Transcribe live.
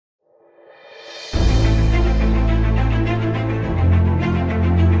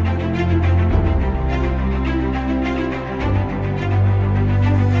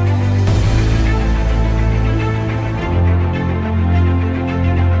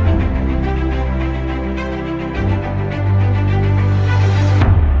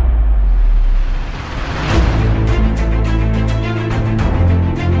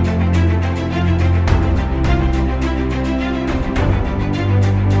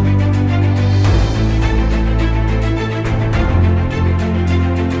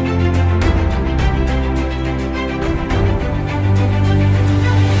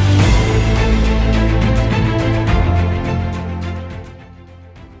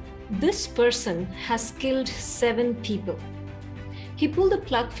This person has killed 7 people. He pulled the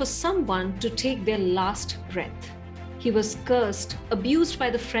plug for someone to take their last breath. He was cursed, abused by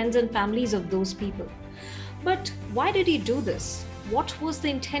the friends and families of those people. But why did he do this? What was the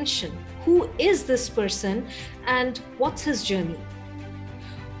intention? Who is this person and what's his journey?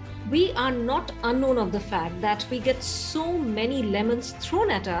 We are not unknown of the fact that we get so many lemons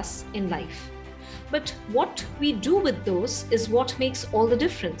thrown at us in life. But what we do with those is what makes all the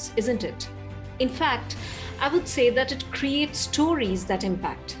difference, isn't it? In fact, I would say that it creates stories that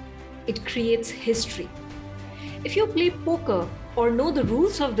impact. It creates history. If you play poker or know the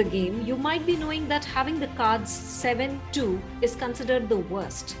rules of the game, you might be knowing that having the cards 7-2 is considered the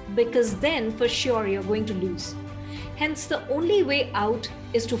worst, because then for sure you're going to lose. Hence, the only way out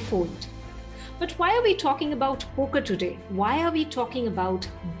is to fold. But why are we talking about poker today? Why are we talking about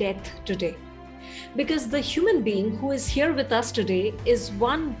death today? Because the human being who is here with us today is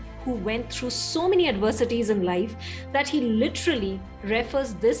one who went through so many adversities in life that he literally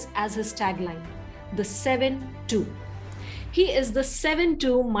refers this as his tagline, the 7-2. He is the 7-2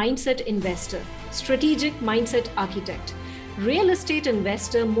 mindset investor, strategic mindset architect, real estate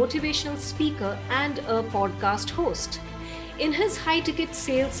investor, motivational speaker, and a podcast host. In his high-ticket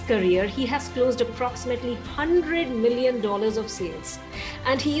sales career, he has closed approximately $100 million of sales,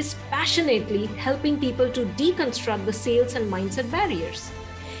 and he is passionately helping people to deconstruct the sales and mindset barriers.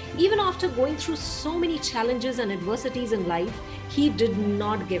 Even after going through so many challenges and adversities in life, he did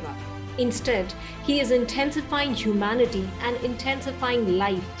not give up. Instead, he is intensifying humanity and intensifying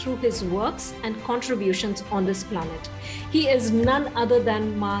life through his works and contributions on this planet. He is none other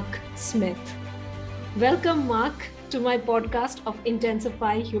than Mark Smith. Welcome, Mark, to my podcast of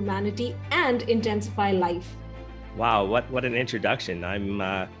Intensify Humanity and Intensify Life. Wow, what an introduction.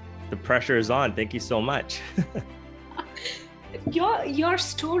 The pressure is on. Thank you so much. Your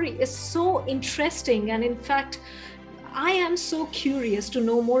story is so interesting, and in fact, I am so curious to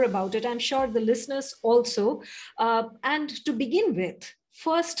know more about it. I'm sure the listeners also. And to begin with,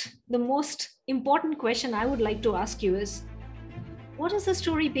 first, the most important question I would like to ask you is, what is the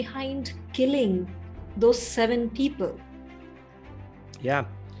story behind killing those 7 people? Yeah,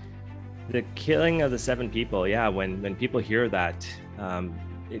 the killing of the 7 people. Yeah, when people hear that,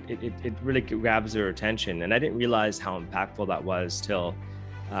 it really grabs their attention. And I didn't realize how impactful that was till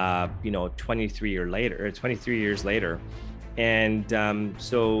 23 years later. And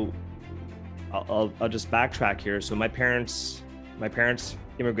so I'll just backtrack here. So my parents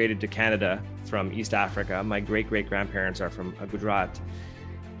immigrated to Canada from East Africa. My great-great-grandparents are from Gujarat.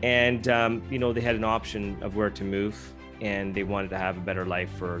 And, they had an option of where to move, and they wanted to have a better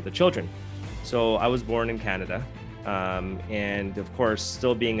life for the children. So I was born in Canada. And of course,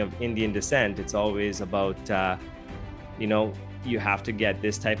 still being of Indian descent, it's always about, you have to get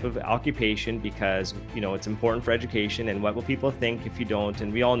this type of occupation because, it's important for education, and what will people think if you don't?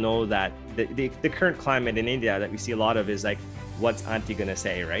 And we all know that the current climate in India that we see a lot of is like, what's auntie gonna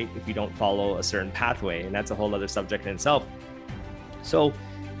say, right? If you don't follow a certain pathway, and that's a whole other subject in itself. So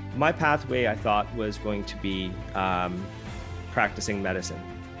my pathway, I thought, was going to be practicing medicine.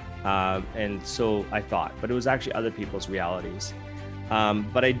 And so I thought, but it was actually other people's realities.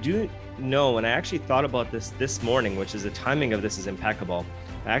 But I do know, and I actually thought about this morning, which is the timing of this is impeccable.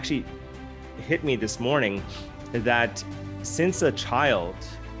 It actually hit me this morning that since a child,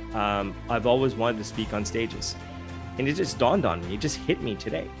 I've always wanted to speak on stages. And it just dawned on me, it just hit me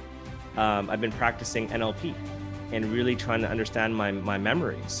today. I've been practicing NLP and really trying to understand my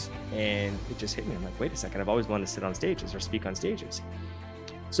memories. And it just hit me. I'm like, wait a second, I've always wanted to sit on stages or speak on stages.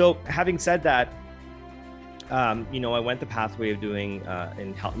 So having said that, I went the pathway of doing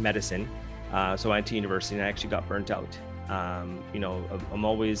in health medicine. So I went to university and I actually got burnt out. I'm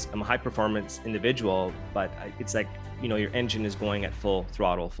a high performance individual, but it's like, your engine is going at full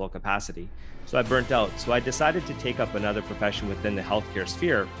throttle, full capacity. So I burnt out. So I decided to take up another profession within the healthcare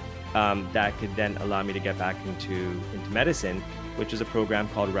sphere that could then allow me to get back into medicine, which is a program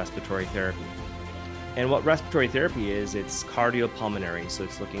called respiratory therapy. And what respiratory therapy is, it's cardiopulmonary. So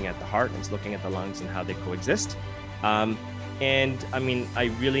it's looking at the heart and it's looking at the lungs and how they coexist. And I mean,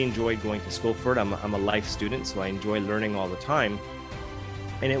 I really enjoyed going to school for it. I'm a life student, so I enjoy learning all the time.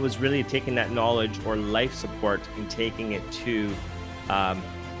 And it was really taking that knowledge or life support and taking it to,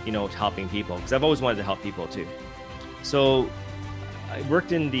 helping people, because I've always wanted to help people too. So I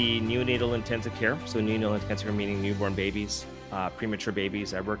worked in the neonatal intensive care. So neonatal intensive care meaning newborn babies, premature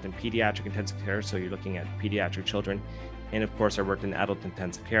babies. I worked in pediatric intensive care. So you're looking at pediatric children. And of course, I worked in adult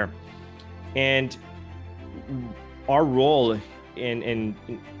intensive care. And our role in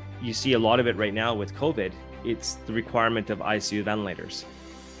you see a lot of it right now with COVID, it's the requirement of ICU ventilators.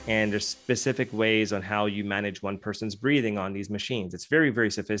 And there's specific ways on how you manage one person's breathing on these machines. It's very,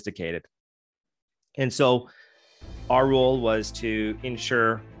 very sophisticated. And so our role was to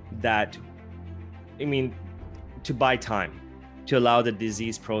ensure that, to buy time, to allow the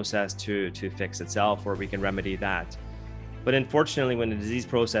disease process to fix itself, or we can remedy that. But unfortunately, when the disease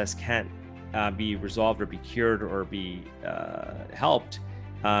process can't be resolved or be cured or be helped,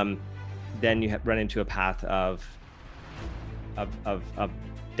 then you run into a path of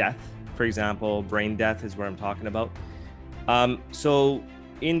death. For example, brain death is what I'm talking about. So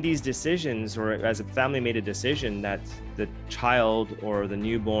in these decisions, or as a family made a decision that the child or the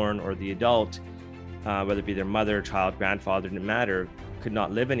newborn or the adult, whether it be their mother, child, grandfather, didn't matter, could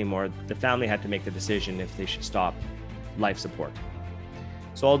not live anymore, the family had to make the decision if they should stop life support.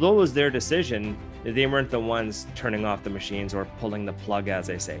 So although it was their decision, they weren't the ones turning off the machines or pulling the plug, as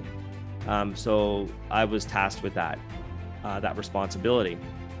they say. So I was tasked with that responsibility.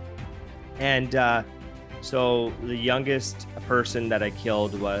 And so the youngest person that I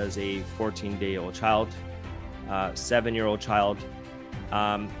killed was a 14-day-old child, 7-year-old child.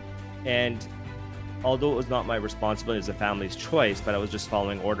 And although it was not my responsibility, as a family's choice, but I was just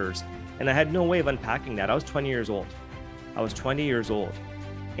following orders. And I had no way of unpacking that. I was 20 years old.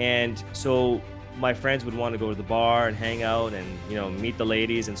 And so my friends would want to go to the bar and hang out and, meet the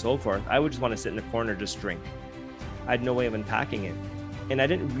ladies and so forth. I would just want to sit in the corner, just drink. I had no way of unpacking it. And I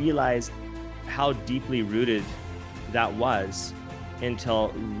didn't realize how deeply rooted that was until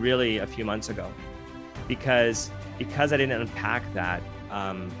really a few months ago, because I didn't unpack that,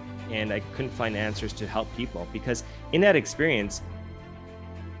 and I couldn't find answers to help people. Because in that experience,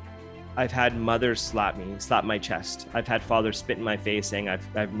 I've had mothers slap my chest. I've had fathers spit in my face saying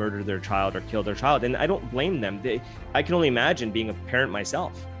I've murdered their child or killed their child, and I don't blame them. I can only imagine being a parent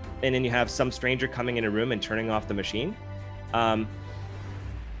myself, and then you have some stranger coming in a room and turning off the machine.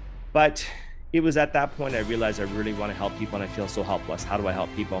 But it was at that point I realized I really want to help people, and I feel so helpless. How do I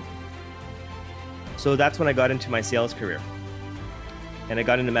help people? So that's when I got into my sales career. And I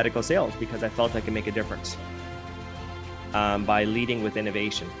got into medical sales because I felt I could make a difference by leading with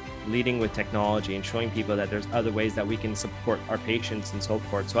innovation, leading with technology, and showing people that there's other ways that we can support our patients and so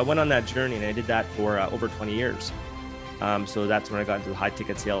forth. So I went on that journey, and I did that for over 20 years. So that's when I got into the high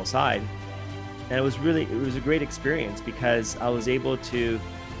ticket sales side. And it was a great experience because I was able to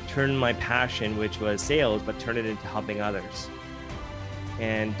turn my passion, which was sales, but turn it into helping others.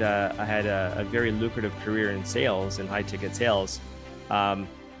 And I had a very lucrative career in sales and high ticket sales.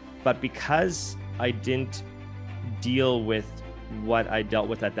 But because I didn't deal with what I dealt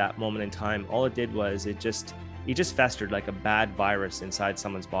with at that moment in time, all it did was it just festered like a bad virus inside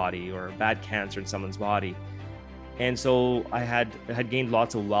someone's body, or a bad cancer in someone's body. And so I had gained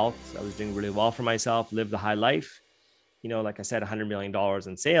lots of wealth. I was doing really well for myself, lived a high life, like I said, $100 million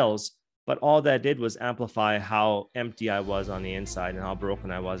in sales. But all that did was amplify how empty I was on the inside and how broken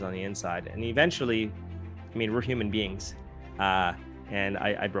I was on the inside. And eventually, we're human beings. And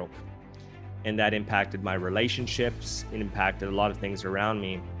I broke. And that impacted my relationships. It impacted a lot of things around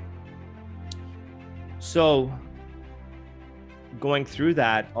me. So going through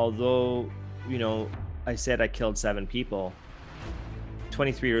that, although, I said I killed 7 people,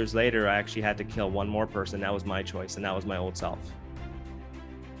 23 years later, I actually had to kill one more person. That was my choice, and that was my old self.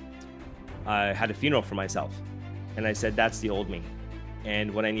 I had a funeral for myself, and I said, that's the old me.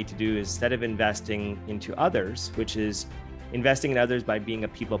 And what I need to do is, instead of investing into others, which is investing in others by being a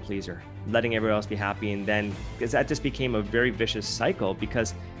people pleaser, letting everyone else be happy, and then, because that just became a very vicious cycle,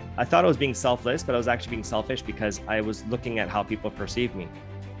 because I thought I was being selfless, but I was actually being selfish because I was looking at how people perceive me.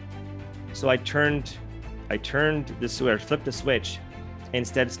 So I flipped the switch,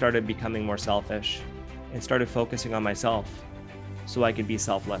 instead started becoming more selfish and started focusing on myself so I could be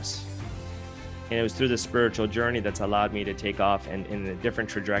selfless. And it was through the spiritual journey that's allowed me to take off and in a different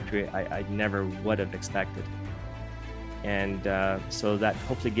trajectory I never would have expected. And so that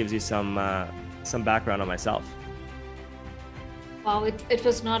hopefully gives you some background on myself. Wow, it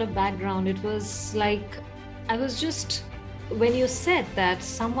was not a background. It was like, I was just, when you said that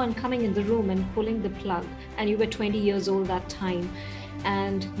someone coming in the room and pulling the plug, and you were 20 years old that time,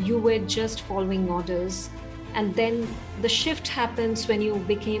 and you were just following orders. And then the shift happens when you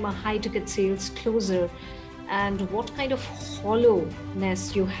became a high ticket sales closer, and what kind of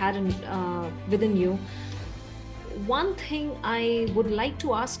hollowness you had within you. One thing I would like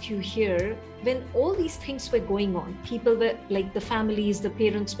to ask you here, when all these things were going on, people were like, the families, the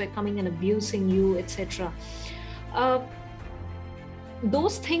parents were coming and abusing you, etc.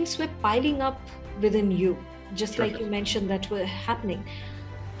 Those things were piling up within you, just like you mentioned that were happening.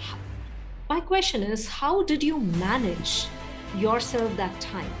 My question is, how did you manage yourself that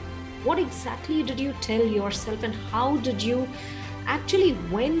time? What exactly did you tell yourself, and how did you actually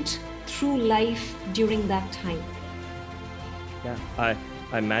went through life during that time? Yeah,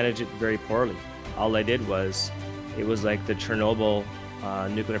 I managed it very poorly. All I did was, it was like the Chernobyl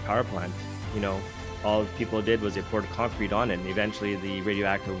nuclear power plant. You know, all people did was they poured concrete on it, and eventually the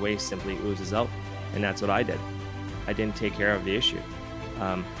radioactive waste simply oozes out. And that's what I did. I didn't take care of the issue.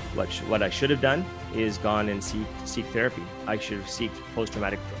 What I should have done is gone and seek therapy. I should have sought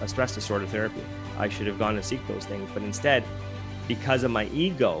post-traumatic stress disorder therapy. I should have gone and seek those things. But instead, because of my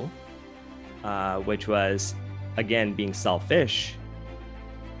ego, which was, again, being selfish,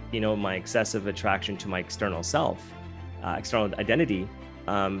 you know, my excessive attraction to my external self, external identity,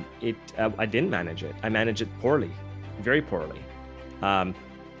 I didn't manage it. I managed it poorly, very poorly.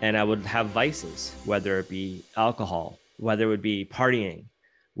 And I would have vices, whether it be alcohol, whether it would be partying,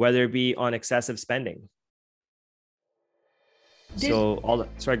 whether it be on excessive spending.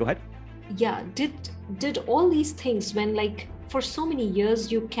 Sorry, go ahead. Yeah, did all these things, when like for so many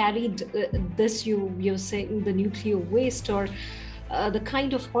years you carried this, you're saying the nuclear waste, or the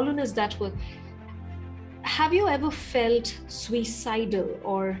kind of hollowness that was, have you ever felt suicidal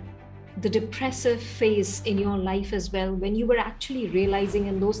or the depressive phase in your life as well, when you were actually realizing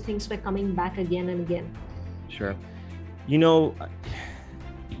and those things were coming back again and again? Sure. You know,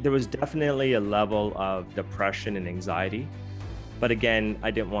 there was definitely a level of depression and anxiety, but again,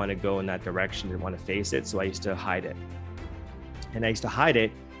 I didn't want to go in that direction, didn't want to face it, so I used to hide it. And I used to hide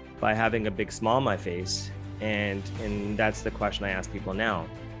it by having a big smile on my face. And that's the question I ask people now.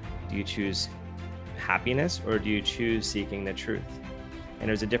 Do you choose happiness, or do you choose seeking the truth? And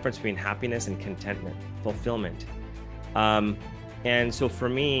there's a difference between happiness and contentment, fulfillment. And so for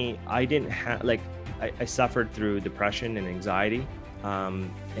me, I didn't have, like, I suffered through depression and anxiety.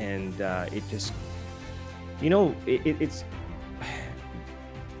 It just, you know, it's,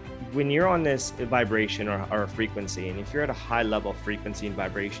 when you're on this vibration or frequency, and if you're at a high level frequency and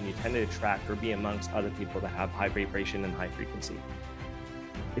vibration, you tend to attract or be amongst other people that have high vibration and high frequency.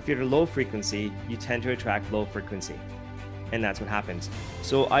 If you're at a low frequency, you tend to attract low frequency. And that's what happens.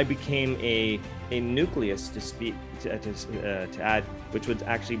 So I became a nucleus to add, which would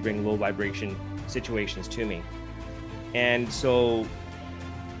actually bring low vibration situations to me. And so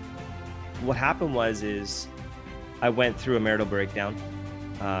what happened is I went through a marital breakdown.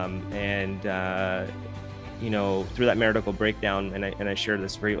 You know, through that marital breakdown, and I share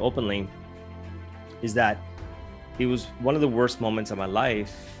this very openly, is that it was one of the worst moments of my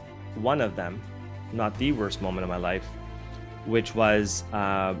life, one of them, not the worst moment of my life, which was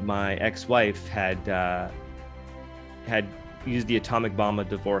my ex-wife had used the atomic bomb of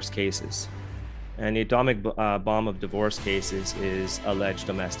divorce cases. And the atomic bomb of divorce cases is alleged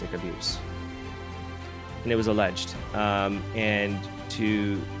domestic abuse. And it was alleged. And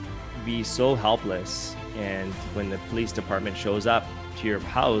to be so helpless, and when the police department shows up to your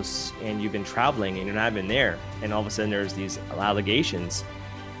house and you've been traveling and you're not even there, and all of a sudden there's these allegations,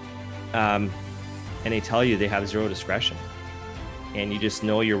 and they tell you they have zero discretion, and you just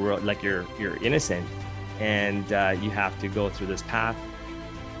know you're innocent, and you have to go through this path.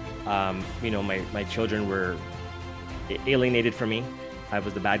 You know, my children were alienated from me. I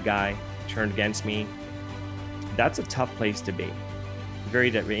was the bad guy, turned against me. That's a tough place to be. Very,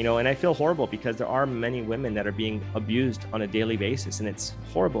 you know, and I feel horrible because there are many women that are being abused on a daily basis, and it's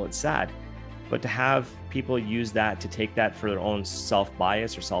horrible, it's sad. But to have people use that to take that for their own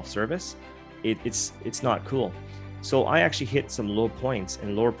self-bias or self-service, it's not cool. So I actually hit some low points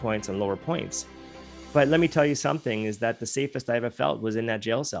and lower points and lower points. But let me tell you something, is that the safest I ever felt was in that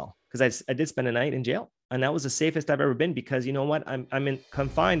jail cell, because I did spend a night in jail, and that was the safest I've ever been, because you know what? I'm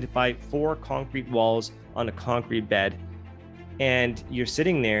confined by 4 concrete walls on a concrete bed. And you're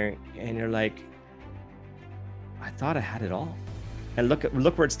sitting there and you're like, I thought I had it all. And look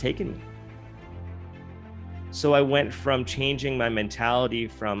where it's taken me. So I went from changing my mentality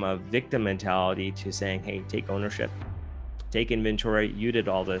from a victim mentality to saying, hey, take ownership, take inventory. You did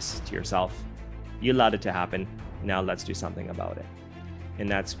all this to yourself. You allowed it to happen. Now let's do something about it. And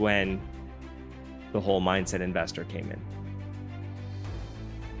that's when the whole mindset investor came in.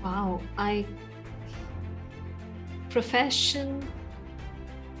 Wow. Profession,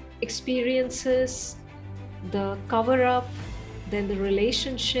 experiences, the cover-up, then the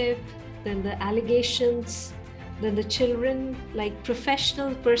relationship, then the allegations, then the children, like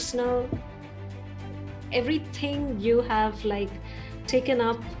professional, personal, everything you have like taken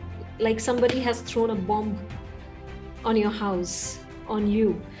up, like somebody has thrown a bomb on your house, on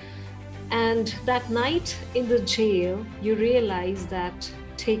you. And that night in the jail, you realize that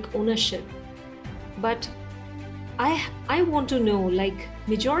take ownership. But I want to know, like,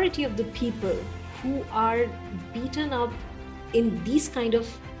 majority of the people who are beaten up in these kind of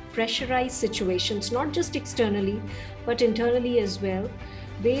pressurized situations, not just externally but internally as well,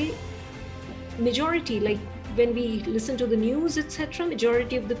 they majority, like when we listen to the news, etc.,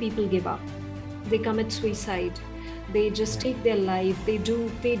 majority of the people give up. They commit suicide, they just take their life, they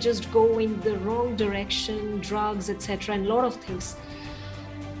just go in the wrong direction, drugs, etc., and a lot of things.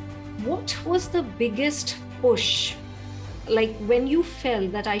 What was the biggest push, like when you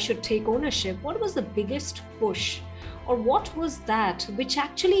felt that I should take ownership? What was the biggest push, or what was that which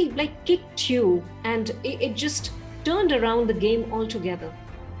actually like kicked you and it just turned around the game altogether?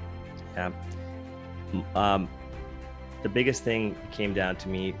 Yeah. The biggest thing came down to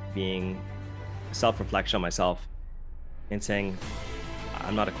me being self-reflection on myself and saying,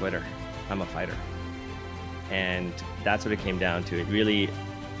 I'm not a quitter, I'm a fighter. And that's what it came down to. It really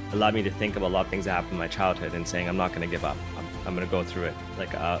allowed me to think of a lot of things that happened in my childhood and saying, I'm not going to give up. I'm going to go through it.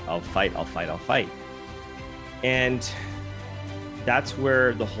 Like, I'll fight. And that's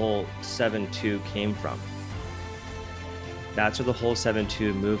where the whole 7-2 came from. That's where the whole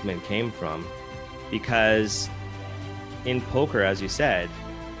 7-2 movement came from. Because in poker, as you said,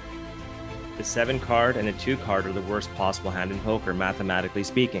 the 7 card and a 2 card are the worst possible hand in poker, mathematically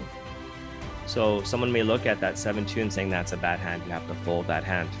speaking. So someone may look at that 7-2 and saying that's a bad hand, you have to fold that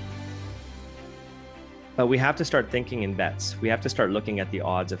hand. But we have to start thinking in bets. We have to start looking at the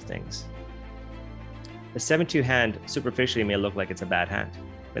odds of things. The 7-2 hand superficially may look like it's a bad hand,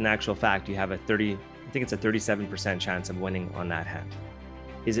 but in actual fact, you have a 37% chance of winning on that hand.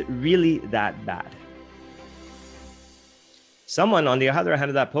 Is it really that bad? Someone on the other hand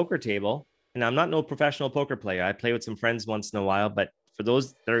of that poker table, and I'm not no professional poker player, I play with some friends once in a while, but for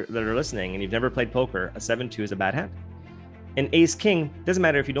those that are listening and you've never played poker, a 7-2 is a bad hand. An ace king, doesn't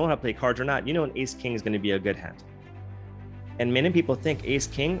matter if you don't have to play cards or not, you know an ace king is going to be a good hand. And many people think ace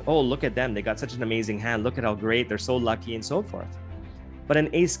king, oh, look at them, they got such an amazing hand, look at how great, they're so lucky and so forth. But an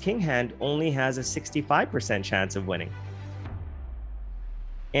ace king hand only has a 65% chance of winning.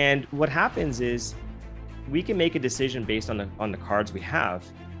 And what happens is we can make a decision based on the cards we have,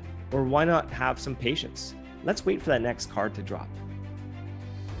 or why not have some patience? Let's wait for that next card to drop.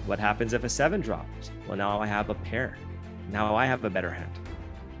 What happens if a 7 drops? Well, now I have a pair. Now I have a better hand.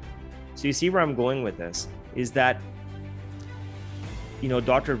 So you see where I'm going with this is that, you know,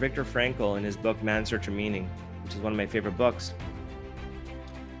 Dr. Viktor Frankl in his book, Man's Search for Meaning, which is one of my favorite books.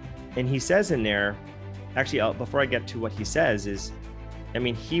 And he says in there, actually, before I get to what he says is, I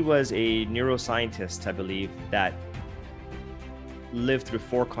mean, he was a neuroscientist, I believe, that lived through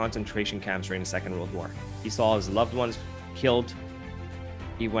 4 concentration camps during the Second World War. He saw his loved ones killed.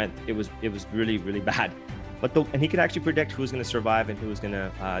 It was really, really bad. And he could actually predict who's going to survive and who's going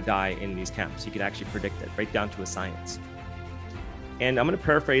to die in these camps. He could actually predict it right down to a science. And I'm going to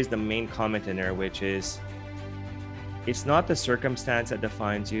paraphrase the main comment in there, which is, it's not the circumstance that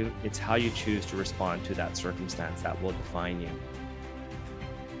defines you, it's how you choose to respond to that circumstance that will define you.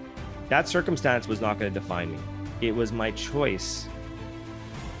 That circumstance was not going to define me. It was my choice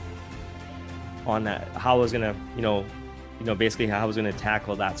on that, how I was going to, basically how I was going to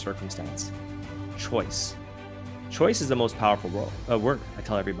tackle that circumstance. Choice. Choice is the most powerful word, I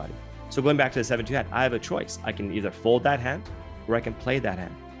tell everybody. So going back to the 7-2 hand, I have a choice. I can either fold that hand or I can play that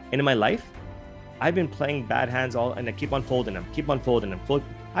hand. And in my life, I've been playing bad hands and I keep on folding them.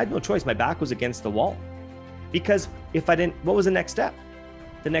 I had no choice. My back was against the wall. Because if I didn't, what was the next step?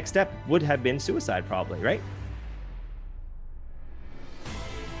 The next step would have been suicide probably, right?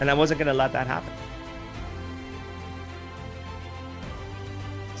 And I wasn't going to let that happen.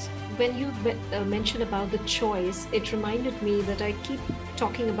 When you mentioned about the choice, it reminded me that I keep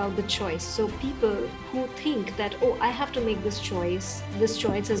talking about the choice. So people who think that, oh, I have to make this choice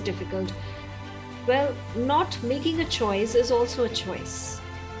is difficult. Well, not making a choice is also a choice.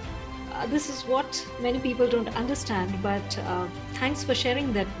 This is what many people don't understand, but thanks for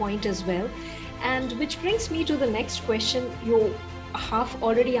sharing that point as well. And which brings me to the next question. You half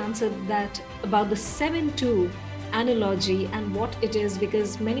already answered that about the 7-2 analogy and what it is,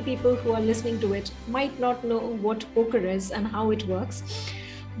 because many people who are listening to it might not know what poker is and how it works.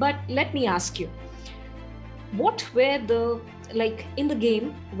 But let me ask you, what were like in the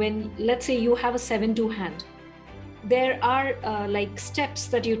game, when let's say you have a 7-2 hand, there are like steps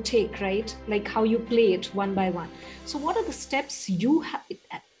that you take, right? Like how you play it one by one. So what are the steps you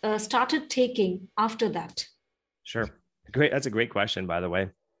started taking after that? Sure. Great. That's a great question, by the way.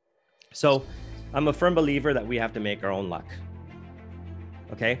 So I'm a firm believer that we have to make our own luck.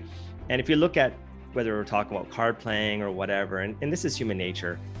 Okay. And if you look at whether we're talking about card playing or whatever, and this is human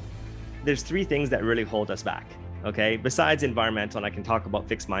nature, there's 3 things that really hold us back. Okay, besides environmental, and I can talk about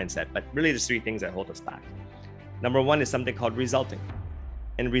fixed mindset, but really there's three things that hold us back. Number one is something called resulting.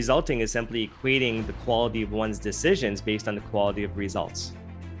 And resulting is simply equating the quality of one's decisions based on the quality of results.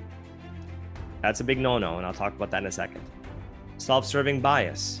 That's a big no-no, and I'll talk about that in a second. Self-serving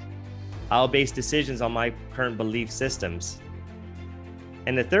bias. I'll base decisions on my current belief systems.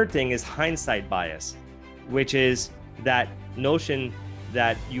 And the third thing is hindsight bias, which is that notion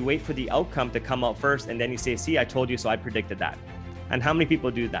that you wait for the outcome to come out first and then you say, see, I told you, so I predicted that. And how many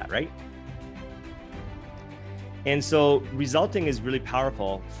people do that, right? And so resulting is really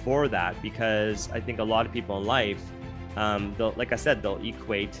powerful for that, because I think a lot of people in life, like I said, they'll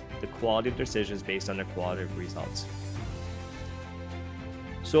equate the quality of decisions based on the quality of results.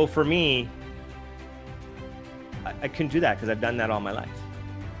 So for me, I couldn't do that because I've done that all my life.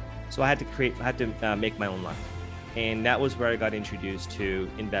 So I had to make my own luck. And that was where I got introduced to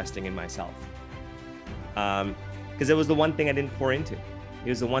investing in myself. Because it was the one thing I didn't pour into. It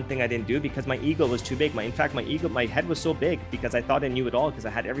was the one thing I didn't do because my ego was too big. In fact, my head was so big because I thought I knew it all because I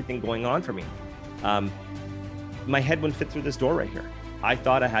had everything going on for me. My head wouldn't fit through this door right here. I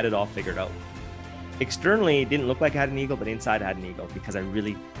thought I had it all figured out. Externally, it didn't look like I had an ego, but inside I had an ego because I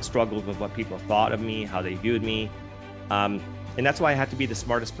really struggled with what people thought of me, how they viewed me. And that's why I had to be the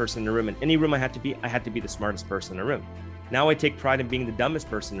smartest person in the room. In any room I had to be the smartest person in the room. Now I take pride in being the dumbest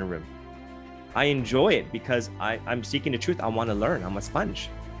person in the room. I enjoy it because I'm seeking the truth. I want to learn. I'm a sponge.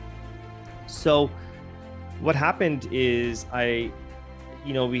 So what happened is I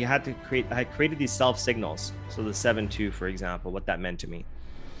created these self signals. So the 7-2, for example, what that meant to me.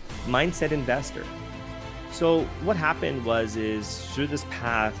 Mindset investor. So what happened is through this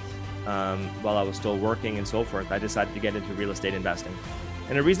path, while I was still working and so forth, I decided to get into real estate investing.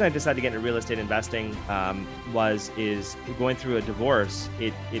 And the reason I decided to get into real estate investing is going through a divorce.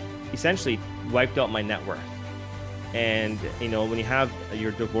 It essentially wiped out my net worth. And when you have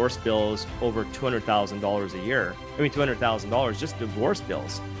your divorce bills over $200,000 a year, $200,000 just divorce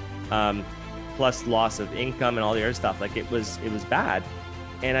bills, plus loss of income and all the other stuff, like it was bad.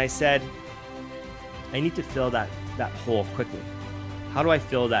 And I said, I need to fill that hole quickly. How do I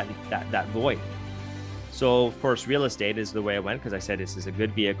fill that void? So of course, real estate is the way I went because I said this is a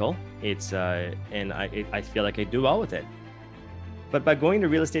good vehicle. And I feel like I do well with it. But by going to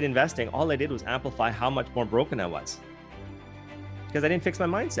real estate investing, all I did was amplify how much more broken I was because I didn't fix my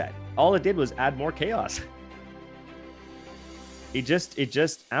mindset. All it did was add more chaos. It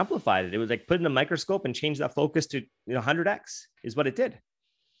just amplified it. It was like put in a microscope and change that focus to 100x is what it did.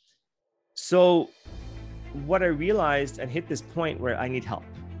 So what I realized and hit this point where I need help.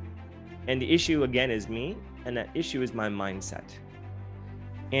 And the issue again is me, and that issue is my mindset.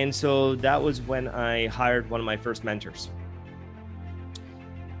 And so that was when I hired one of my first mentors.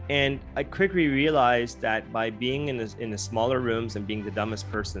 And I quickly realized that by being in the smaller rooms and being the dumbest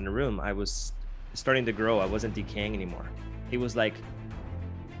person in the room, I was starting to grow. I wasn't decaying anymore. It was like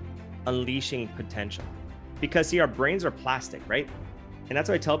unleashing potential. Because see, our brains are plastic, right? And that's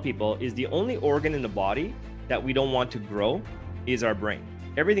what I tell people is the only organ in the body that we don't want to grow is our brain.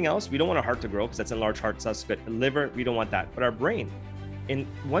 Everything else, we don't want our heart to grow because that's an enlarged heart, so that's good. Liver, we don't want that, but our brain. And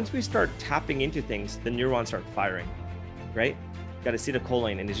once we start tapping into things, the neurons start firing, right? Got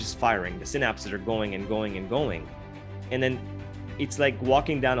acetylcholine and it's just firing. The synapses are going and going and going. And then it's like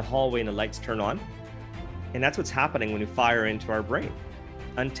walking down a hallway and the lights turn on. And that's what's happening when we fire into our brain,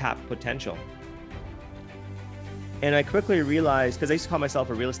 untapped potential. And I quickly realized, because I used to call myself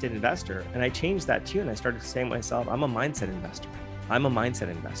a real estate investor, and I changed that too. And I started saying to myself, I'm a mindset investor. I'm a mindset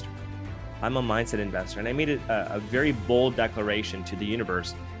investor. I'm a mindset investor. And I made a very bold declaration to the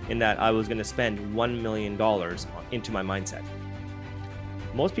universe in that I was going to spend $1 million into my mindset.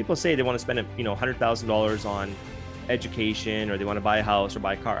 Most people say they want to spend $100,000 on education, or they want to buy a house or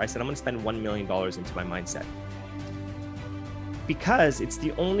buy a car. I said, I'm going to spend $1 million into my mindset. Because it's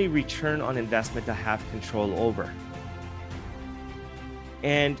the only return on investment I have control over.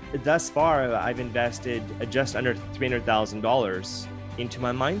 And thus far, I've invested just under $300,000 into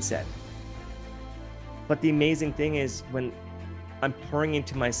my mindset. But the amazing thing is when I'm pouring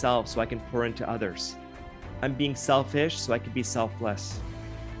into myself so I can pour into others. I'm being selfish so I can be selfless.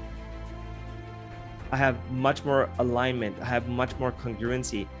 I have much more alignment. I have much more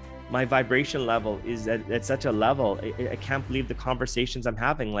congruency. My vibration level is at such a level, I can't believe the conversations I'm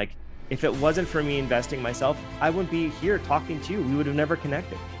having. Like, if it wasn't for me investing myself, I wouldn't be here talking to you. We would have never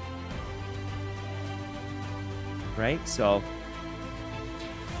connected. Right? So.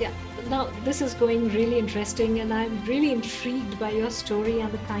 Yeah, now this is going really interesting, and I'm really intrigued by your story and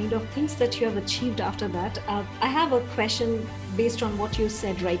the kind of things that you have achieved after that. I have a question based on what you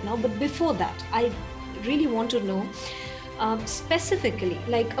said right now, but before that, I really want to know specifically,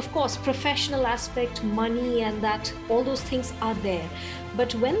 like, of course, professional aspect, money, and that all those things are there.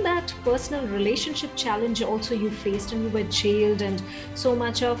 But when that personal relationship challenge also you faced, and you were jailed, and so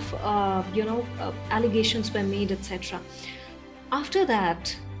much of allegations were made, etc. After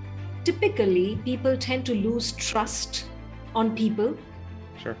that, typically people tend to lose trust on people,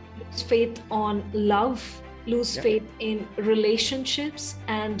 Sure. lose faith on love, lose faith in relationships,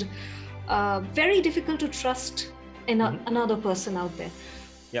 and very difficult to trust in another person out there.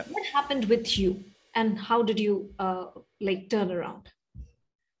 Yeah. What happened with you, and how did you turn around?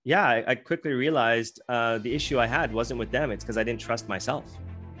 Yeah, I quickly realized the issue I had wasn't with them. It's because I didn't trust myself.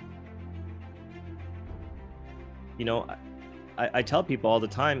 You know, I tell people all the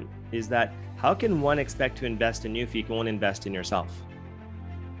time is that how can one expect to invest in you if you won't invest in yourself?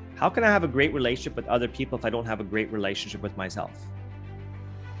 How can I have a great relationship with other people if I don't have a great relationship with myself?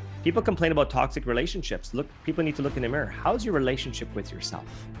 People complain about toxic relationships. Look, people need to look in the mirror. How's your relationship with yourself?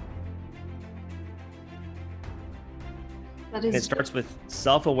 That And is it starts with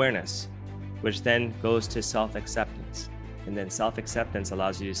self-awareness, which then goes to self-acceptance. And then self-acceptance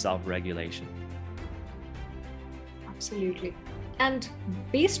allows you to self-regulation. absolutely. And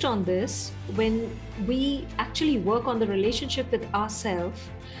based on this, when we actually work on the relationship with ourselves,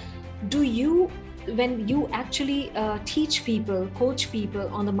 when you actually teach people, coach people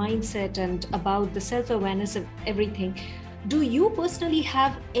on the mindset and about the self-awareness of everything, do you personally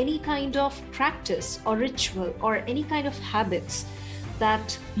have any kind of practice or ritual or any kind of habits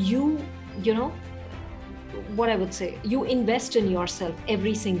that you what I would say, you invest in yourself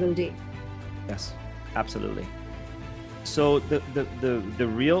every single day? Yes, absolutely. So the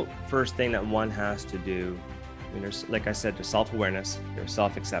real first thing that one has to do, I mean, there's, like I said, there's self-awareness, there's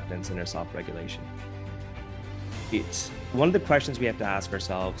self-acceptance, and there's self-regulation. It's one of the questions we have to ask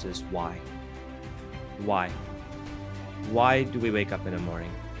ourselves is why? Why? Why do we wake up in the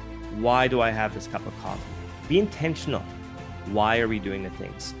morning? Why do I have this cup of coffee? Be intentional. Why are we doing the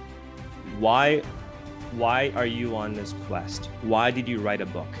things? Why are you on this quest? Why did you write a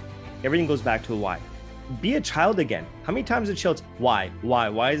book? Everything goes back to a why. Be a child again. How many times are children, why?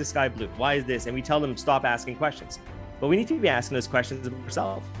 Why is the sky blue? Why is this? And we tell them, stop asking questions. But we need to be asking those questions of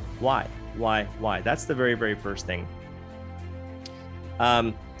ourselves. Why? That's the very, very first thing.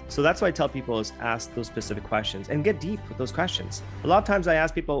 So that's why I tell people is ask those specific questions and get deep with those questions. A lot of times I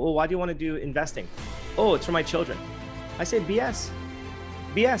ask people, oh, why do you want to do investing? Oh, it's for my children. I say, BS.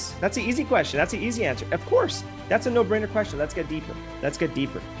 That's an easy question. That's an easy answer. Of course, that's a no-brainer question. Let's get deeper. Let's get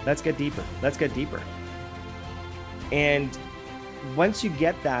deeper. Let's get deeper. Let's get deeper. And once you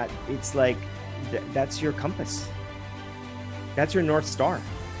get that, it's like, that's your compass. That's your North Star.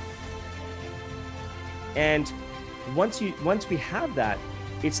 And once we have that,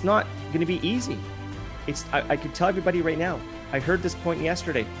 it's not going to be easy. I could tell everybody right now, I heard this point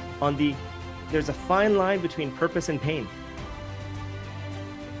yesterday there's a fine line between purpose and pain.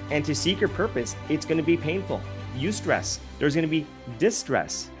 And to seek your purpose, it's going to be painful. Eustress. There's going to be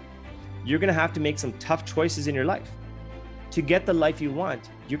distress. You're going to have to make some tough choices in your life. To get the life you want,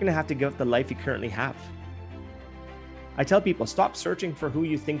 you're going to have to give up the life you currently have. I tell people, stop searching for who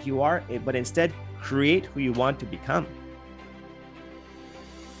you think you are, but instead create who you want to become.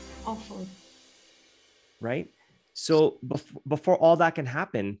 Awful. Right? So before all that can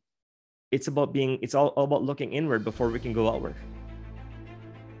happen, it's all about looking inward before we can go outward.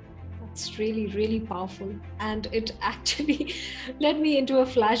 That's really, really powerful. And it actually led me into a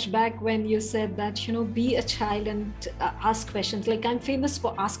flashback when you said that, be a child and ask questions. Like, I'm famous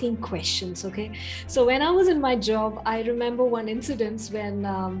for asking questions. Okay. So when I was in my job, I remember one incident when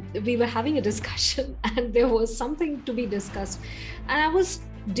we were having a discussion and there was something to be discussed. And I was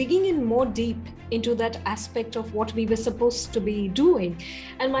digging in more deep into that aspect of what we were supposed to be doing.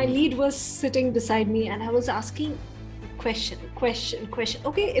 And my lead was sitting beside me and I was asking question.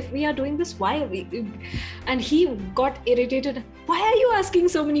 Okay, if we are doing this, why are we? And he got irritated. Why are you asking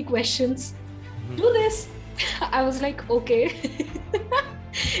so many questions? Do this. I was like, okay.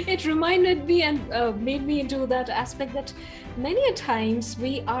 It reminded me and made me into that aspect that many a times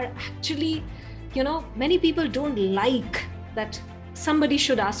we are actually, many people don't like that somebody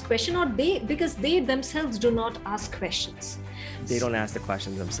should ask question, or because they themselves do not ask questions. They don't ask the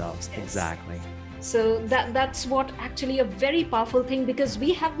questions themselves. Yes. Exactly. So that's what actually a very powerful thing, because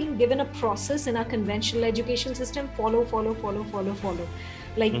we have been given a process in our conventional education system, follow.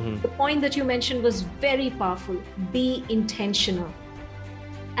 Like the point that you mentioned was very powerful. Be intentional.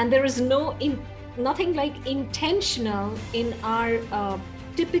 And there is nothing like intentional in our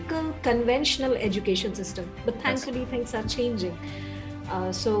typical conventional education system. But thankfully, things are changing.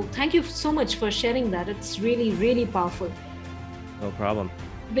 So thank you so much for sharing that. It's really, really powerful. No problem.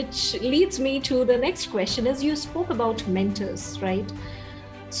 Which leads me to the next question, as you spoke about mentors, right?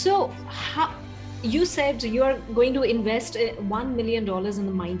 So you said you are going to invest $1 million in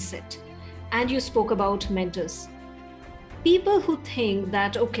the mindset, and you spoke about mentors. People who think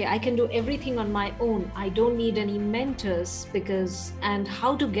that, okay, I can do everything on my own, I don't need any mentors, and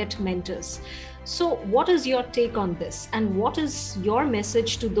how to get mentors. So what is your take on this? And what is your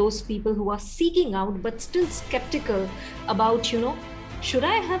message to those people who are seeking out but still skeptical about, should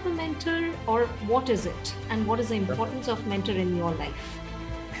I have a mentor, or what is it? And what is the importance of mentor in your life?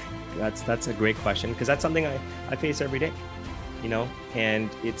 That's a great question, because that's something I face every day, and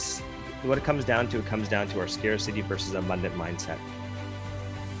it's what it comes down to our scarcity versus abundant mindset.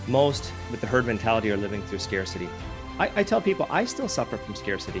 Most with the herd mentality are living through scarcity. I tell people I still suffer from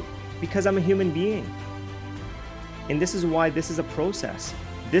scarcity because I'm a human being. And this is why this is a process.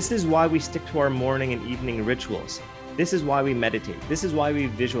 This is why we stick to our morning and evening rituals. This is why we meditate. This is why we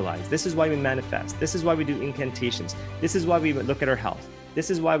visualize. This is why we manifest. This is why we do incantations. This is why we look at our health. This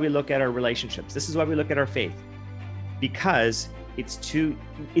is why we look at our relationships. This is why we look at our faith. Because it's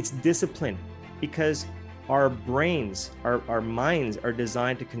discipline. Because our brains, our minds are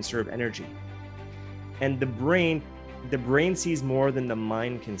designed to conserve energy. And the brain sees more than the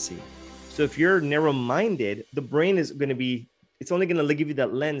mind can see. So if you're narrow-minded, the brain is going to be, it's only going to give you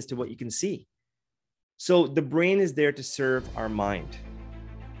that lens to what you can see. So the brain is there to serve our mind.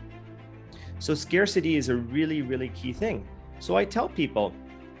 So scarcity is a really, really key thing. So I tell people,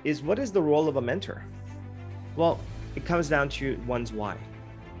 what is the role of a mentor? Well, it comes down to one's why.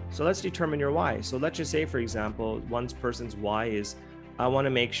 So let's determine your why. So let's just say, for example, one person's why is, I want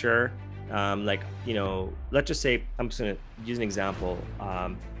to make sure, let's just say, I'm just going to use an example.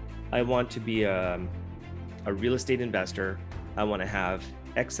 I want to be a real estate investor. I want to have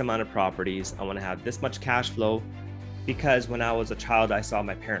X amount of properties. I want to have this much cash flow, because when I was a child, I saw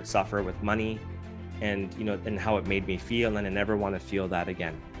my parents suffer with money and, and how it made me feel. And I never want to feel that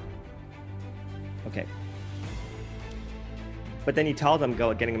again. Okay. But then you tell them,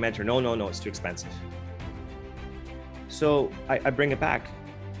 getting a mentor. No, it's too expensive. So I bring it back.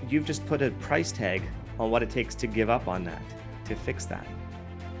 You've just put a price tag on what it takes to give up on that, to fix that.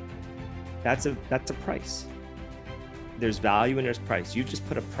 That's a price. There's value and there's price. You just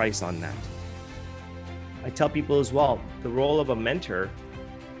put a price on that. I tell people as well, the role of a mentor,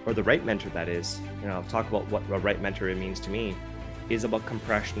 or the right mentor that is, I'll talk about what a right mentor means to me, is about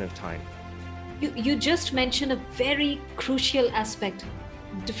compression of time. You just mentioned a very crucial aspect,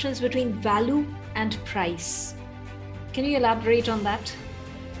 difference between value and price. Can you elaborate on that?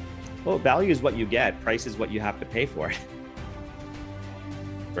 Well, value is what you get. Price is what you have to pay for it.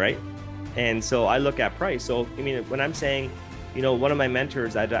 Right? And so I look at price. So, when I'm saying, one of my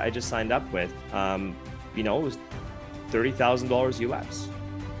mentors I just signed up with, it was $30,000 US.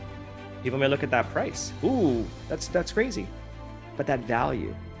 People may look at that price. Ooh, that's crazy. But that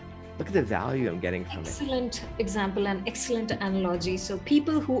value, look at the value I'm getting from it. Excellent example and excellent analogy. So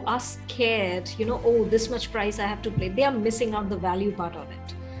people who are scared, this much price I have to pay, they are missing out the value part of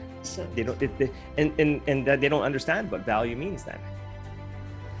it. So they don't, and that they don't understand what value means then.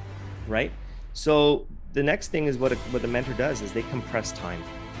 Right? So the next thing is what the mentor does is they compress time.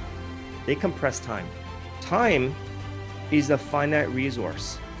 They compress time. Time is a finite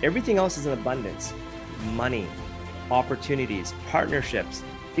resource. Everything else is in abundance. Money, opportunities, partnerships.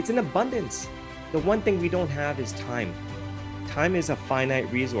 It's in abundance. The one thing we don't have is time. Time is a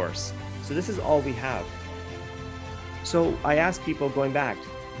finite resource. So this is all we have. So I ask people, going back,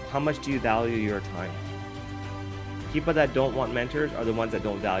 how much do you value your time? People that don't want mentors are the ones that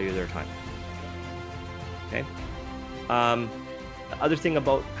don't value their time. Okay. The other thing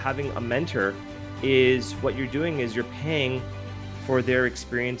about having a mentor is what you're doing is you're paying for their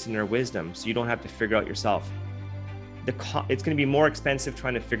experience and their wisdom. So you don't have to figure out yourself. It's going to be more expensive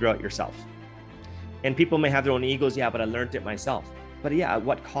trying to figure out yourself. And people may have their own egos. Yeah, but I learned it myself. But yeah, at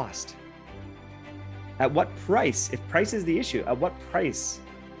what cost? At what price? If price is the issue, at what price?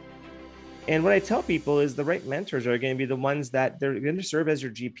 And what I tell people is the right mentors are going to be the ones that they're going to serve as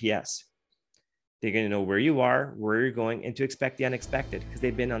your GPS. They're going to know where you are, where you're going, and to expect the unexpected because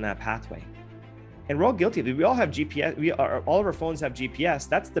they've been on that pathway. And we're all guilty of it. We all have GPS. All of our phones have GPS.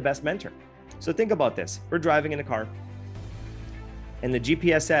 That's the best mentor. So think about this. We're driving in a car and the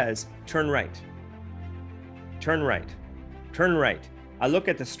GPS says, turn right, turn right, turn right. I look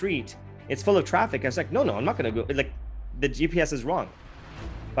at the street, it's full of traffic. I was like, no, I'm not going to go. Like the GPS is wrong,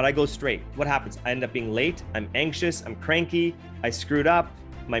 but I go straight. What happens? I end up being late. I'm anxious. I'm cranky. I screwed up.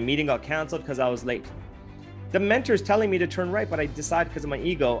 My meeting got canceled because I was late. The mentor is telling me to turn right, but I decide because of my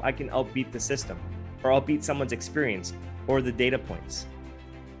ego, I can outbeat the system or outbeat someone's experience or the data points.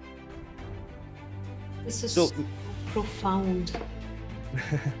 This is so profound.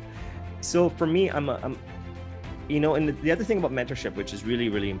 So for me, I'm and the other thing about mentorship, which is really,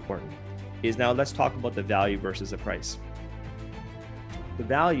 really important, is now let's talk about the value versus the price. The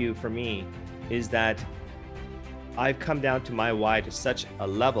value for me is that I've come down to my why to such a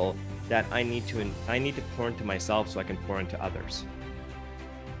level that I need to pour into myself so I can pour into others.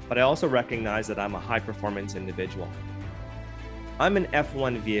 But I also recognize that I'm a high performance individual. I'm an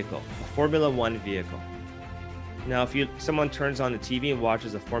F1 vehicle, a Formula One vehicle. Now, if someone turns on the TV and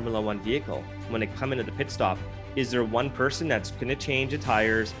watches a Formula One vehicle, when they come into the pit stop, is there one person that's going to change the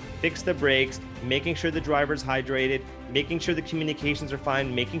tires, fix the brakes, making sure the driver's hydrated, making sure the communications are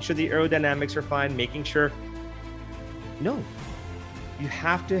fine, making sure the aerodynamics are fine, making sure... No. You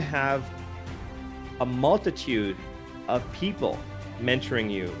have to have a multitude of people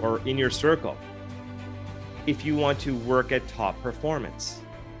mentoring you or in your circle if you want to work at top performance.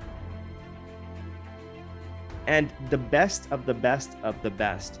 And the best of the best of the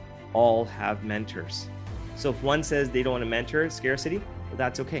best all have mentors. So if one says they don't want to mentor scarcity, well,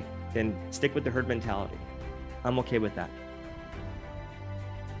 that's okay. Then stick with the herd mentality. I'm okay with that.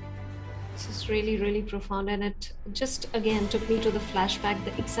 This is really, really profound. And it just, again, took me to the flashback,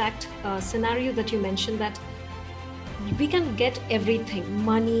 the exact scenario that you mentioned, that we can get everything,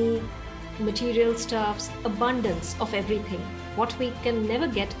 money, material stuffs, abundance of everything. What we can never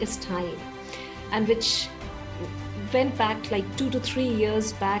get is time. And which went back like 2 to 3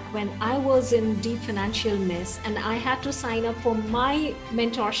 years back when I was in deep financial mess and I had to sign up for my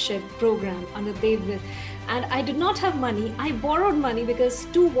mentorship program under David. And I did not have money. I borrowed money because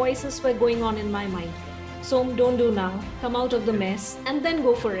 2 voices were going on in my mind. So don't do now, come out of the mess and then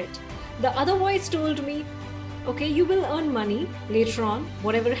go for it. The other voice told me, okay, you will earn money later on,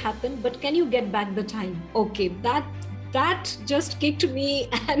 whatever happened, but can you get back the time? Okay, that just kicked me,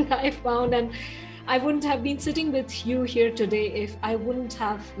 and I found, and I wouldn't have been sitting with you here today if I wouldn't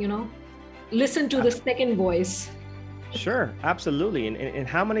have, listened to the second voice. Sure, absolutely. And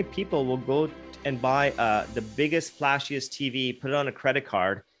how many people will go and buy the biggest, flashiest TV, put it on a credit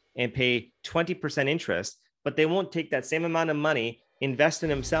card and pay 20% interest, but they won't take that same amount of money, invest in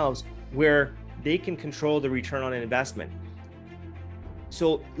themselves where they can control the return on investment.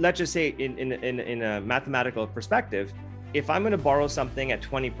 So let's just say in a mathematical perspective, if I'm going to borrow something at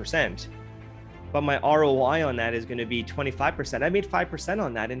 20%, but my ROI on that is going to be 25%, I made 5%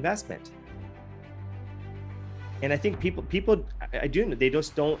 on that investment. And I think people, they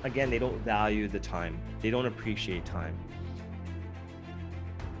just don't, again, they don't value the time. They don't appreciate time.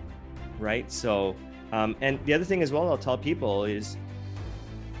 Right? So, and the other thing as well, I'll tell people is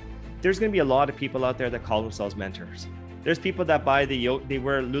there's going to be a lot of people out there that call themselves mentors. There's people that they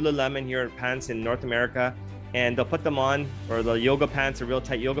wear Lululemon here pants in North America, and they'll put them on, or the yoga pants, or real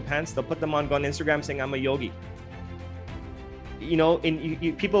tight yoga pants. They'll put them on, go on Instagram saying, I'm a yogi.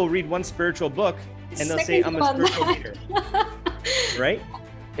 People read one spiritual book and they'll say, I'm a spiritual leader, right?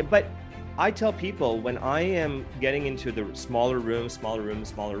 But I tell people when I am getting into the smaller rooms,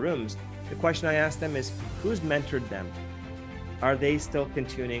 the question I ask them is, who's mentored them? Are they still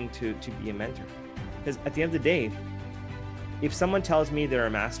continuing to be a mentor? Because at the end of the day, if someone tells me they're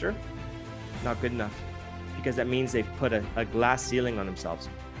a master, not good enough, because that means they've put a glass ceiling on themselves.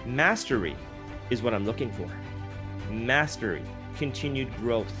 Mastery is what I'm looking for. Mastery, continued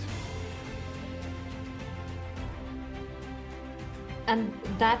growth. And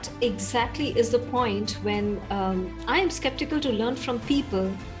that exactly is the point when I am skeptical to learn from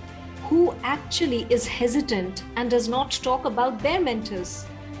people who actually is hesitant and does not talk about their mentors,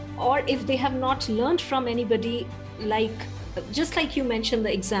 or if they have not learned from anybody, like just like you mentioned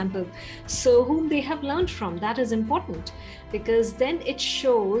the example, so whom they have learned from. That is important, because then it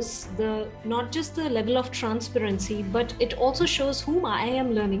shows not just the level of transparency, but it also shows whom I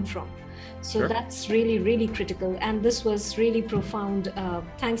am learning from. So sure. That's really, really critical. And this was really profound.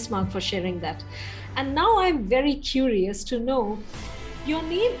 Thanks, Mark, for sharing that. And now I'm very curious to know, your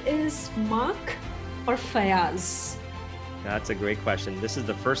name is Mark or Fayaz? That's a great question. This is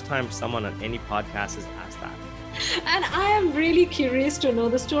the first time someone on any podcast has asked that. And I am really curious to know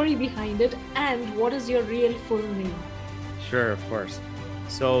the story behind it and what is your real full name? Sure, of course.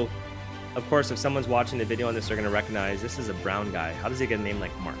 So, of course, if someone's watching the video on this, they're going to recognize this is a brown guy. How does he get a name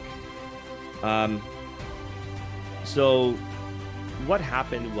like Mark? So what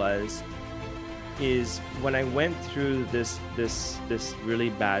happened is when I went through this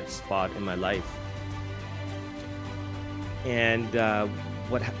really bad spot in my life, and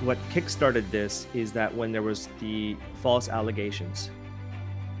what kickstarted this is that when there was the false allegations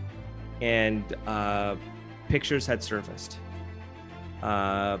and pictures had surfaced,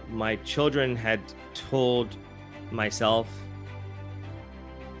 my children had told myself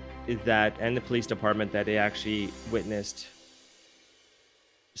that, and the police department, that they actually witnessed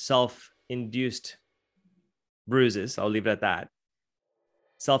self-induced bruises. I'll leave it at that.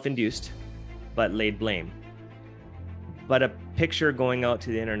 Self-induced, but laid blame. But a picture going out to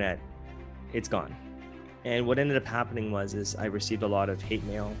the internet, it's gone. And what ended up happening is I received a lot of hate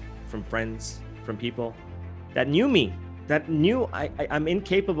mail from friends, from people that knew me, that knew I'm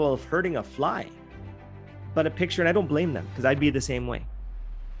incapable of hurting a fly. But a picture, and I don't blame them, because I'd be the same way.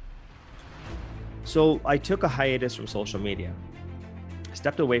 So I took a hiatus from social media. I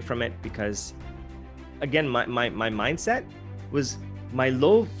stepped away from it because, again, my mindset was, my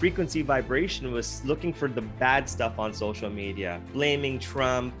low frequency vibration was looking for the bad stuff on social media, blaming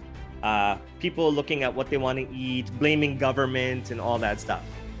Trump, people looking at what they want to eat, blaming government and all that stuff.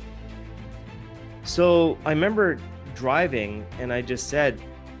 So I remember driving and I just said,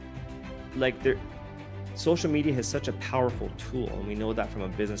 like, social media is such a powerful tool, and we know that from a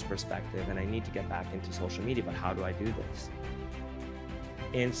business perspective, and I need to get back into social media, but how do I do this?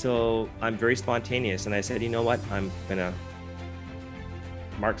 And so I'm very spontaneous, and I said, you know what, I'm gonna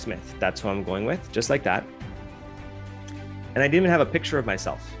Mark Smith, that's who I'm going with, just like that. And I didn't even have a picture of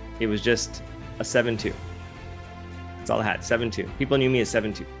myself. It was just a 7'2". That's all I had, 7'2". People knew me as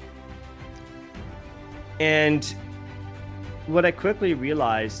 7'2". And what I quickly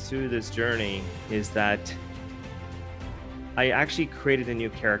realized through this journey is that I actually created a new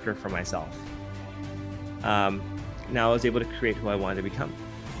character for myself. Now I was able to create who I wanted to become.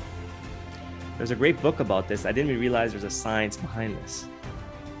 There's a great book about this. I didn't even realize there's a science behind this.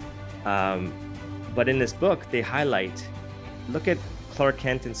 But in this book, they highlight, look at Clark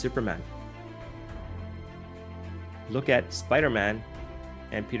Kent and Superman. Look at Spider-Man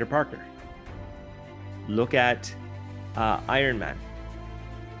and Peter Parker. Look at Iron Man.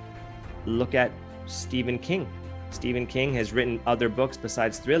 Look at Stephen King. Stephen King has written other books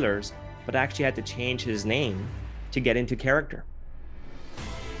besides thrillers, but actually had to change his name to get into character.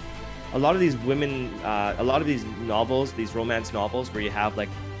 A lot of these women, a lot of these novels, these romance novels where you have like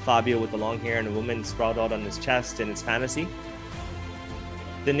Fabio with the long hair and a woman sprawled out on his chest and it's fantasy.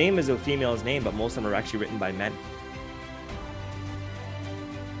 The name is a female's name, but most of them are actually written by men.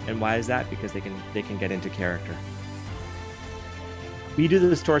 And why is that? Because they can get into character. We do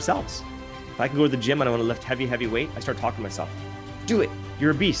this to ourselves. If I can go to the gym and I want to lift heavy weight, I start talking to myself. Do it.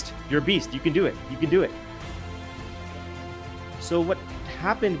 You're a beast. You're a beast. You can do it. You can do it. So what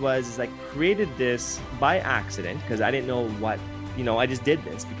happened was I created this by accident because I didn't know what, I just did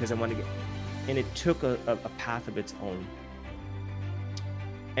this because I wanted to get, and it took a path of its own.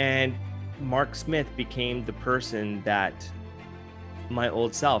 And Mark Smith became the person that my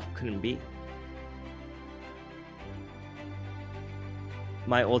old self couldn't be.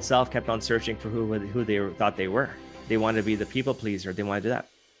 My old self kept on searching for who they thought they were. They wanted to be the people pleaser. They wanted to do that.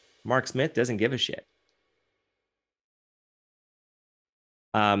 Mark Smith doesn't give a shit.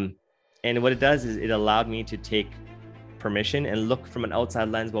 And what it does is it allowed me to take permission and look from an outside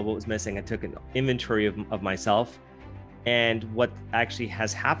lens about what was missing. I took an inventory of myself, and what actually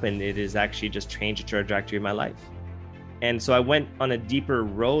has happened, it is actually just changed the trajectory of my life. And so I went on a deeper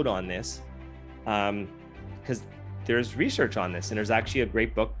road on this because there's research on this, and there's actually a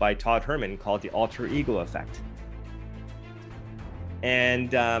great book by Todd Herman called The Alter Ego Effect.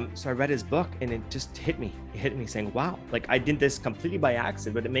 And so I read his book and it just hit me. It hit me saying, wow, like I did this completely by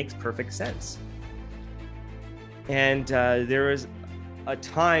accident, but it makes perfect sense. And there was a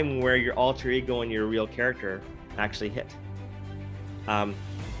time where your alter ego and your real character actually hit. An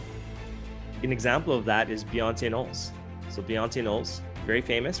example of that is Beyonce Knowles. So Beyonce Knowles, very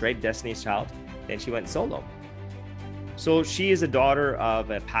famous, right? Destiny's Child. Then she went solo. So she is a daughter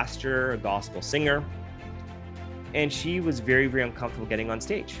of a pastor, a gospel singer, and she was very uncomfortable getting on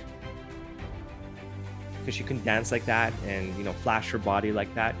stage because she couldn't dance like that and flash her body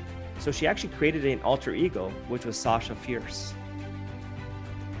like that. So she actually created an alter ego, which was Sasha Fierce.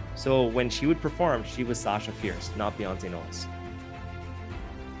 So when she would perform, she was Sasha Fierce, not Beyonce Knowles.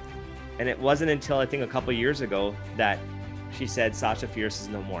 And it wasn't until I think a couple years ago that she said Sasha Fierce is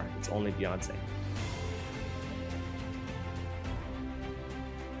no more. It's only Beyonce.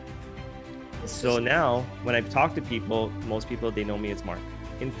 So now when I've talked to people, most people, they know me as Mark.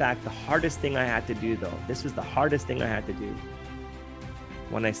 In fact, the hardest thing I had to do though, this was the hardest thing I had to do,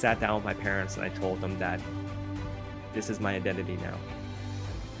 when I sat down with my parents and I told them that this is my identity now.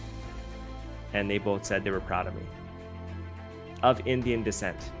 And they both said they were proud of me. of Indian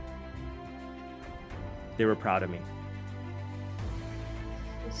descent. They were proud of me.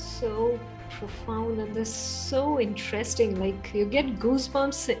 So profound, and this is so interesting. Like, you get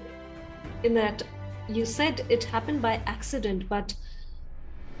goosebumps in that you said it happened by accident, but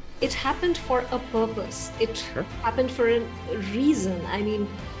it happened for a purpose. It Sure. happened for a reason. I mean,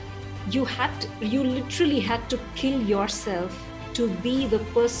 you literally had to kill yourself to be the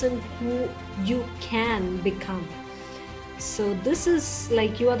person who you can become. So this is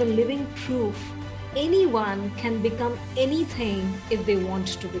like, you are the living proof. Anyone can become anything if they want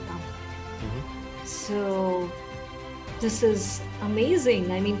to become. So this is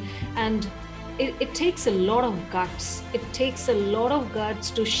amazing. I mean, and it takes a lot of guts. It takes a lot of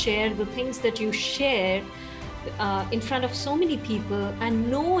guts to share the things that you share in front of so many people, and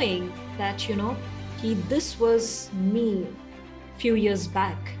knowing that, you know, this was me a few years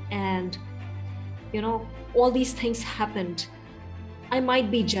back, and, you know, all these things happened. I might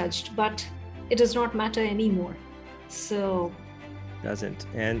be judged, but it does not matter anymore. So Doesn't.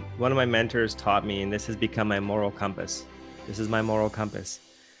 And one of my mentors taught me, and this has become my moral compass. This is my moral compass.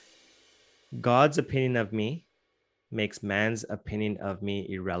 God's opinion of me makes man's opinion of me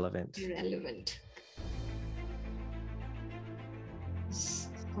irrelevant.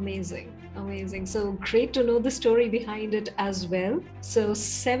 Amazing. Amazing. So great to know the story behind it as well. So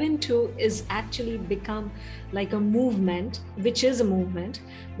 7-2 is actually become like a movement, which is a movement.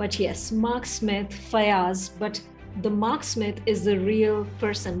 But yes, Mark Smith, Fayaz, but the Mark Smith is the real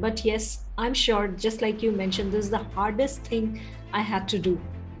person. But yes, I'm sure, just like you mentioned, this is the hardest thing I had to do.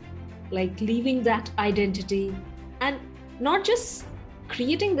 Like, leaving that identity, and not just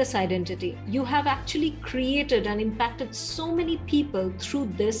creating this identity, you have actually created and impacted so many people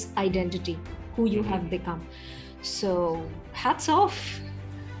through this identity, who you have become. So hats off.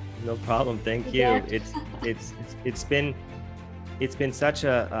 No problem. Thank you. Yeah. It's been such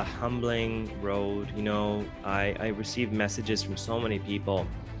a humbling road. You know, I receive messages from so many people,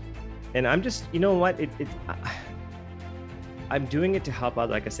 and I'm just, you know what, I'm doing it to help out,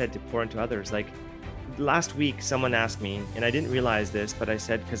 like I said, to pour into others. Like, last week, someone asked me, and I didn't realize this, but I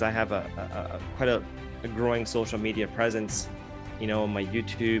said, because I have quite a growing social media presence, you know, my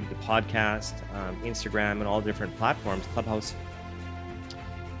YouTube, the podcast, Instagram, and all different platforms, Clubhouse.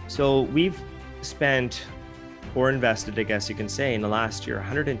 So we've spent, or invested, I guess you can say, in the last year,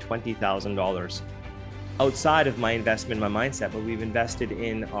 $120,000 outside of my investment, my mindset, but we've invested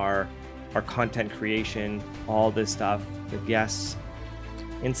in our content creation, all this stuff, the guests.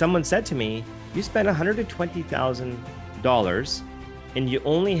 And someone said to me, you spent $120,000 and you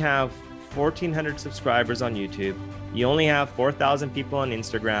only have 1,400 subscribers on YouTube. You only have 4,000 people on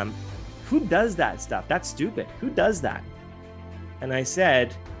Instagram. Who does that stuff? That's stupid. Who does that? And I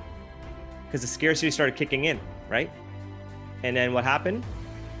said, because the scarcity started kicking in, right? And then what happened?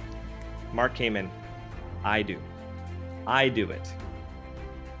 Mark came in. I do it.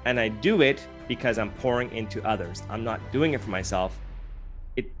 And I do it because I'm pouring into others. I'm not doing it for myself.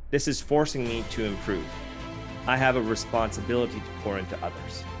 This is forcing me to improve. I have a responsibility to pour into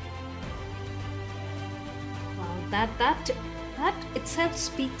others. Wow, that itself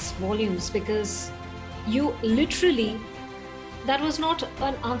speaks volumes, because you literally, that was not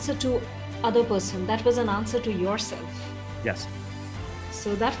an answer to other person, that was an answer to yourself. Yes.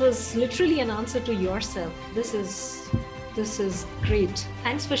 So that was literally an answer to yourself. This is great.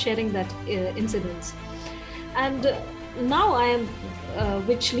 Thanks for sharing that incident. And now I am,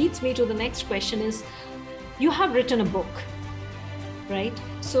 which leads me to the next question is, you have written a book, right?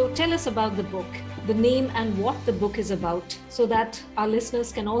 So tell us about the book, the name and what the book is about, so that our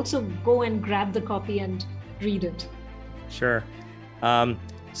listeners can also go and grab the copy and read it. Sure.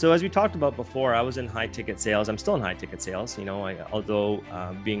 So as we talked about before, I was in high ticket sales. I'm still in high ticket sales. You know, although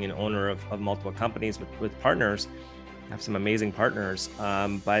being an owner of multiple companies with partners, I have some amazing partners.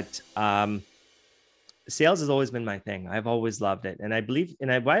 But sales has always been my thing. I've always loved it. And I believe,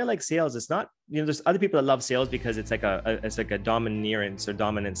 why I like sales, it's not, you know, there's other people that love sales because it's like a domineering. So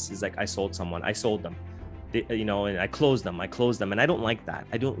dominance is like, I sold someone, I sold them, you know, and I closed them. And I don't like that.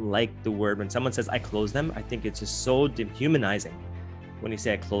 I don't like the word when someone says I close them. I think it's just so dehumanizing when you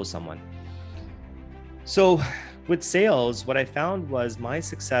say I close someone. So with sales, what I found was my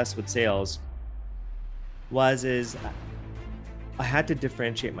success with sales is I had to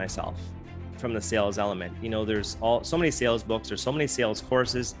differentiate myself from the sales element. You know, there's so many sales books, there's so many sales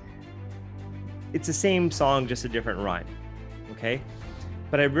courses. It's the same song, just a different rhyme. Okay.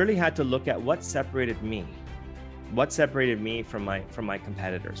 But I really had to look at what separated me. What separated me from my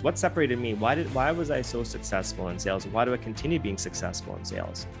competitors? What separated me? Why was I so successful in sales? Why do I continue being successful in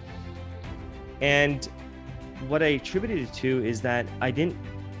sales? And what I attributed it to is that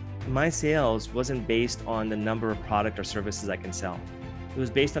my sales wasn't based on the number of product or services I can sell. It was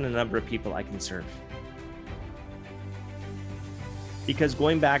based on the number of people I can serve. Because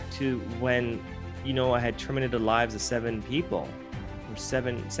going back to when, I had terminated the lives of 7 people, or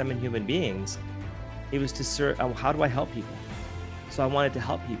seven human beings, it was to serve, how do I help people? So I wanted to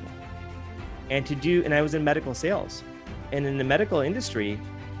help people. And I was in medical sales. And in the medical industry,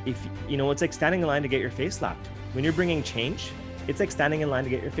 it's like standing in line to get your face slapped. When you're bringing change, it's like standing in line to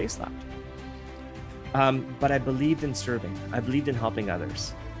get your face slapped. But I believed in serving. I believed in helping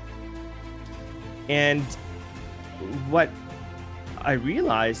others. And what I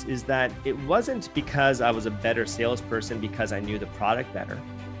realized is that it wasn't because I was a better salesperson because I knew the product better.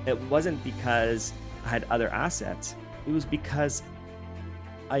 It wasn't because I had other assets. It was because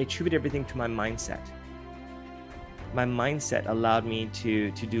I attribute everything to my mindset. My mindset allowed me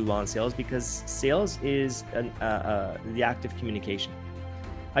to do well in sales because sales is the act of communication.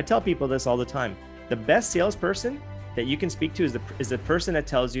 I tell people this all the time. The best salesperson that you can speak to is the person that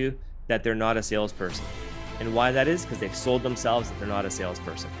tells you that they're not a salesperson. And why that is? Because they've sold themselves that they're not a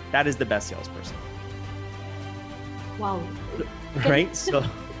salesperson. That is the best salesperson. Wow. Right? So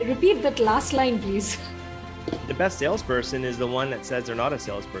repeat that last line, please. The best salesperson is the one that says they're not a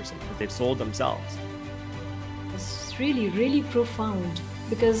salesperson, that they've sold themselves. It's really, really profound,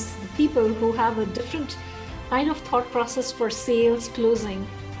 because the people who have a different kind of thought process for sales closing,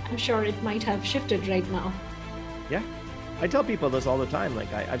 I'm sure it might have shifted right now. Yeah. I tell people this all the time.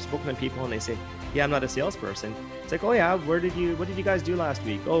 Like I've spoken to people and they say, yeah, I'm not a salesperson. It's like, oh yeah, what did you guys do last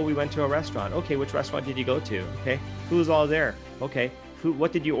week? Oh, we went to a restaurant. Okay, which restaurant did you go to? Okay, who's all there? Okay,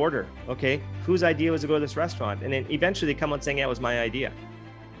 what did you order? Okay, whose idea was to go to this restaurant? And then eventually they come out saying, yeah, it was my idea.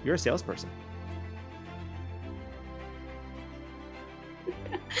 You're a salesperson.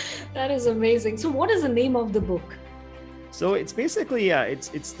 That is amazing. So what is the name of the book? So it's basically,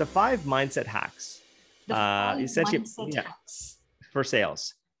 it's the 5 mindset hacks. Essentially, mindset hacks for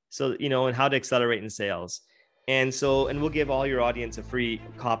sales. So, and how to accelerate in sales. And we'll give all your audience a free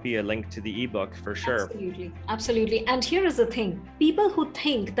copy, a link to the ebook for sure. Absolutely. Absolutely. And here is the thing. People who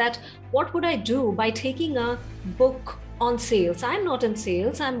think that, what would I do by taking a book on sales? I'm not in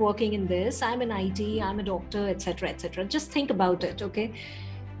sales. I'm working in this. I'm in IT. I'm a doctor, etc., etc. Just think about it. Okay.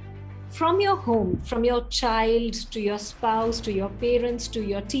 From your home, from your child to your spouse, to your parents, to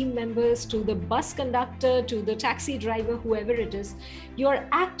your team members, to the bus conductor, to the taxi driver, whoever it is, you're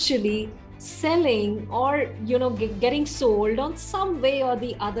actually selling or, getting sold on some way or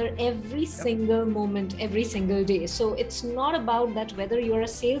the other every single moment, every single day. So it's not about that whether you're a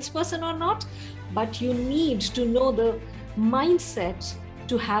salesperson or not, but you need to know the mindset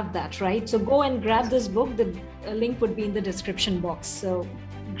to have that, right? So go and grab this book. The link would be in the description box. So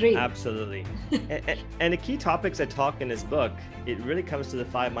great. Absolutely. and the key topics I talk in this book, it really comes to the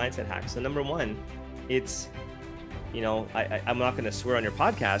 5 mindset hacks. So number 1, it's, I'm not going to swear on your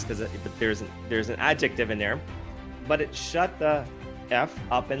podcast because there's an adjective in there, but it's shut the F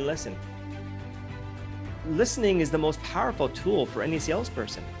up and listen. Listening is the most powerful tool for any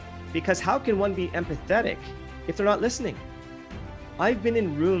salesperson, because how can one be empathetic if they're not listening? I've been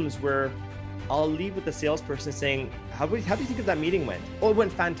in rooms where I'll leave with the salesperson saying, how do you think that meeting went? Oh, it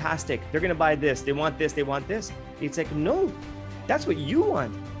went fantastic. They're going to buy this. They want this. They want this. It's like, no, that's what you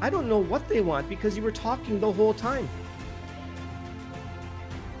want. I don't know what they want because you were talking the whole time.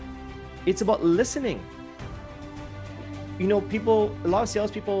 It's about listening. A lot of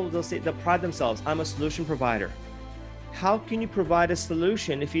salespeople, they'll pride themselves. I'm a solution provider. How can you provide a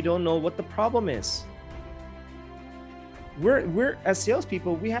solution if you don't know what the problem is? We're as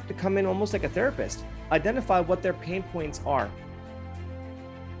salespeople, we have to come in almost like a therapist, identify what their pain points are.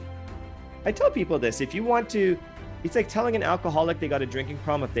 I tell people this, it's like telling an alcoholic they got a drinking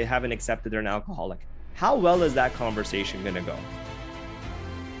problem if they haven't accepted they're an alcoholic. How well is that conversation going to go?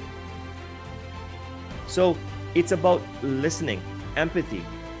 So it's about listening, empathy.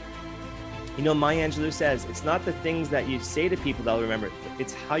 Maya Angelou says, it's not the things that you say to people they'll remember,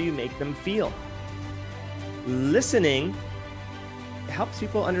 it's how you make them feel. Listening helps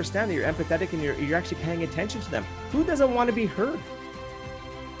people understand that you're empathetic and you're actually paying attention to them. Who doesn't want to be heard?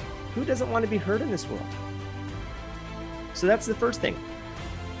 Who doesn't want to be heard in this world? So that's the first thing.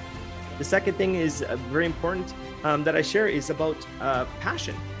 The second thing is very important that I share is about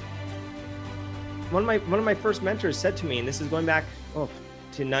passion. One of my first mentors said to me, and this is going back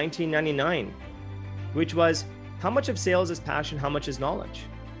to 1999, which was, how much of sales is passion? How much is knowledge?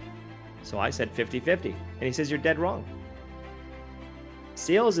 So I said 50-50. And he says, you're dead wrong.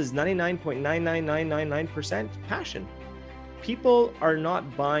 Sales is 99.99999% passion. People are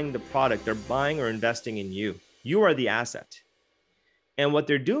not buying the product. They're buying or investing in you. You are the asset. And what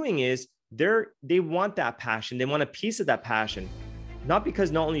they're doing is they want that passion. They want a piece of that passion, not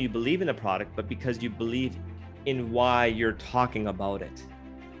because not only you believe in the product, but because you believe in why you're talking about it.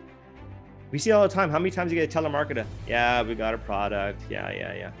 We see it all the time. How many times you get a telemarketer? Yeah, we got a product.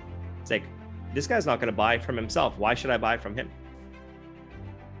 Yeah. It's like, this guy's not going to buy from himself. Why should I buy from him?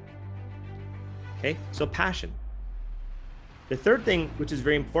 Okay, so passion. The third thing, which is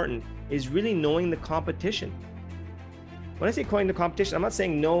very important, is really knowing the competition. When I say knowing the competition, I'm not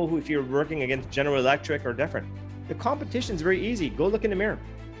saying know who if you're working against General Electric or different. The competition is very easy. Go look in the mirror.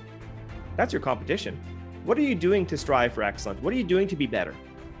 That's your competition. What are you doing to strive for excellence? What are you doing to be better?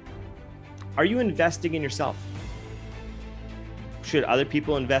 Are you investing in yourself? Should other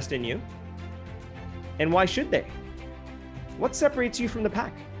people invest in you? And why should they? What separates you from the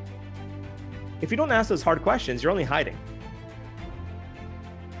pack? If you don't ask those hard questions, you're only hiding.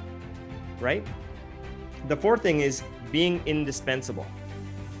 Right? The fourth thing is being indispensable.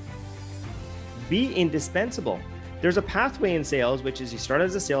 Be indispensable. There's a pathway in sales, which is you start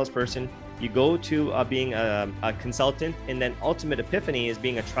as a salesperson, you go to being a consultant, and then ultimate epiphany is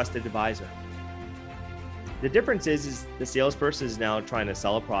being a trusted advisor. The difference is the salesperson is now trying to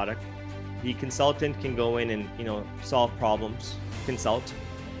sell a product. The consultant can go in and, solve problems, consult.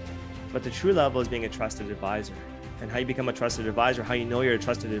 But the true level is being a trusted advisor. And how you become a trusted advisor, how you know you're a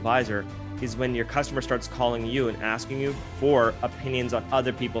trusted advisor, is when your customer starts calling you and asking you for opinions on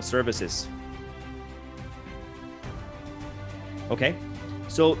other people's services. Okay,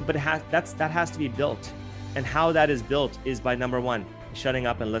 so but that has to be built, and how that is built is by number one, shutting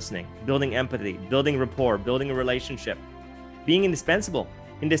up and listening, building empathy, building rapport, building a relationship, being indispensable.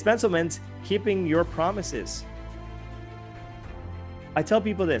 Indispensable means keeping your promises. I tell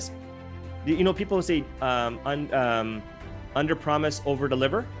people this, people say under promise, over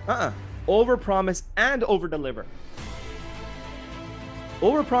deliver. Over promise and over deliver.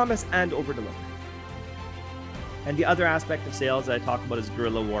 Over promise and over deliver. And the other aspect of sales that I talk about is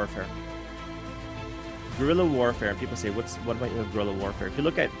guerrilla warfare. Guerrilla warfare. People say, what about guerrilla warfare? If you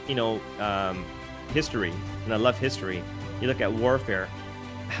look at history, and I love history, you look at warfare.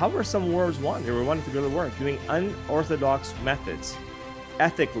 How were some wars won? They were won through guerrilla war, doing unorthodox methods,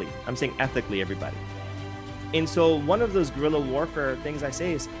 ethically. I'm saying ethically, everybody. And so one of those guerrilla warfare things I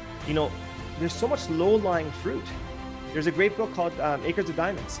say is, there's so much low-lying fruit. There's a great book called Acres of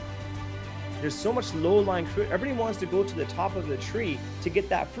Diamonds. There's so much low-lying fruit. Everybody wants to go to the top of the tree to get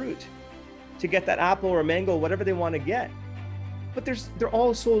that fruit, to get that apple or mango, whatever they want to get. But they're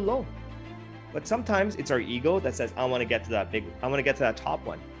all so low. But sometimes it's our ego that says, I want to get to that top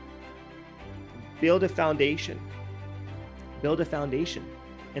one. Build a foundation. Build a foundation.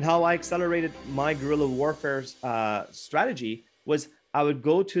 And how I accelerated my guerrilla warfare strategy was I would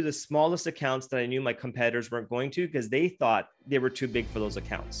go to the smallest accounts that I knew my competitors weren't going to because they thought they were too big for those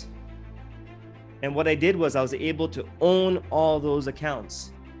accounts. And what I did was I was able to own all those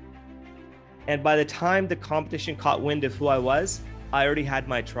accounts. And by the time the competition caught wind of who I was, I already had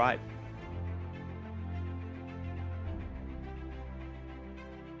my tribe.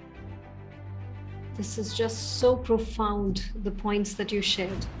 This is just so profound, the points that you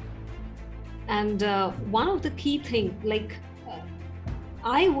shared. And one of the key things,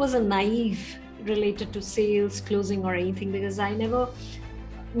 I was a naive related to sales, closing, or anything, because I never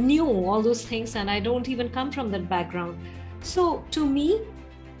knew all those things, and I don't even come from that background. So to me,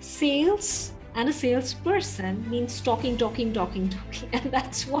 sales and a salesperson means talking. And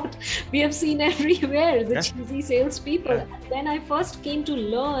that's what we have seen everywhere, the cheesy salespeople. Yeah. And then I first came to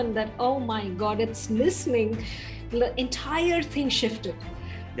learn that, oh my God, it's listening. The entire thing shifted.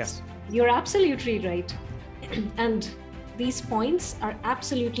 Yes. You're absolutely right. And these points are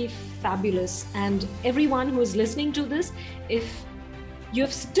absolutely fabulous. And everyone who is listening to this, if you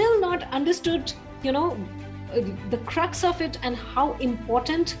have still not understood, the crux of it and how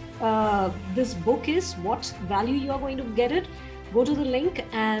important this book is, what value you are going to get it, go to the link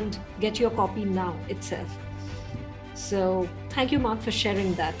and get your copy now itself. So thank you, Mark, for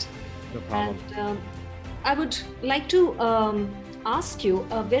sharing that. No problem. And I would like to ask you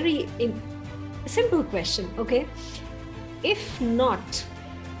a very simple question, okay? If not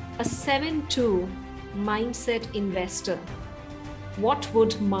a 7-2 mindset investor, what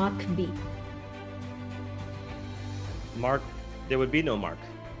would Mark be? Mark, there would be no Mark.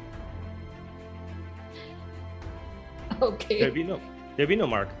 Okay. There'd be no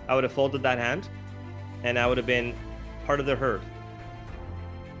Mark. I would have folded that hand, and I would have been part of the herd.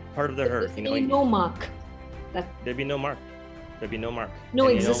 Part of the herd. No Mark. There'd be no Mark. There'd be no Mark. No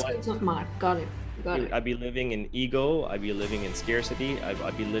existence of Mark. Got it. I'd be living in ego. I'd be living in scarcity.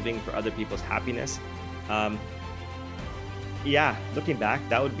 I'd be living for other people's happiness. Yeah, looking back,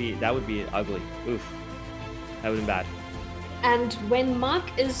 that would be ugly. Oof, that would have been bad. And when Mark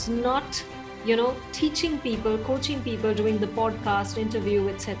is not, teaching people, coaching people, doing the podcast, interview,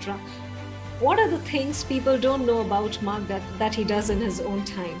 etc., what are the things people don't know about Mark that he does in his own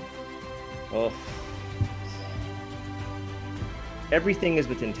time? Oh, everything is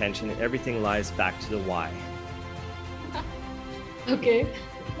with intention, and everything lies back to the why. Okay.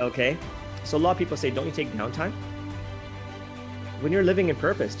 So a lot of people say, don't you take downtime? When you're living in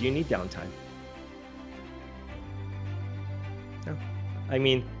purpose, do you need downtime? No. I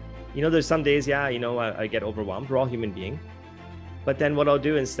mean, there's some days, I get overwhelmed. We're all human beings. But then what I'll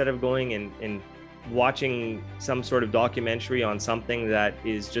do, instead of going and watching some sort of documentary on something that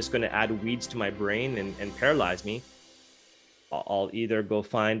is just going to add weeds to my brain and paralyze me, I'll either go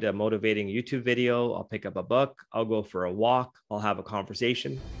find a motivating YouTube video, I'll pick up a book, I'll go for a walk, I'll have a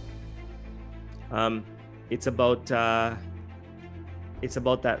conversation. It's about that,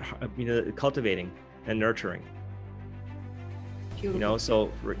 cultivating and nurturing.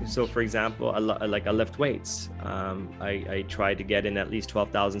 So for example, I lift weights. I try to get in at least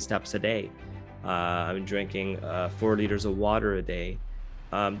 12,000 steps a day. I'm drinking 4 liters of water a day.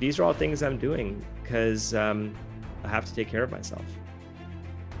 These are all things I'm doing because I have to take care of myself.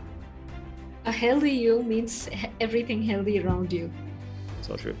 A healthy you means everything healthy around you.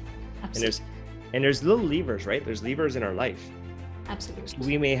 So true. Absolutely. And there's little levers, right? There's levers in our life. Absolutely. So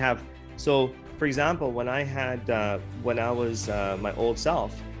we may have, for example, when I was my old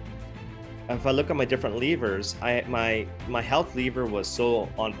self, if I look at my different levers, my health lever was so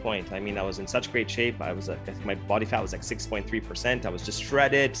on point. I mean, I was in such great shape. My body fat was like 6.3%. I was just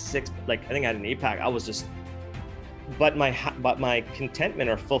shredded. I think I had an 8-pack. I was just, but my contentment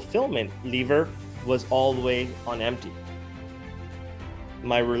or fulfillment lever was all the way on empty.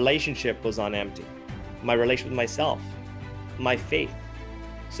 My relationship was on empty. My relation with myself, my faith.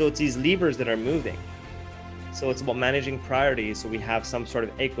 So it's these levers that are moving. So it's about managing priorities so we have some sort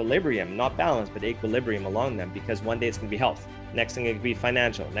of equilibrium, not balance, but equilibrium along them, because one day it's going to be health. Next thing it could be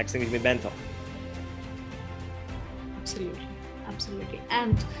financial. Next thing it could be mental. Absolutely. Absolutely.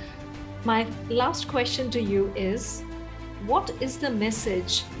 And my last question to you is, what is the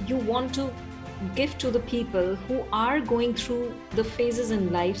message you want to give to the people who are going through the phases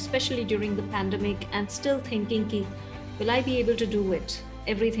in life, especially during the pandemic, and still thinking, will I be able to do it?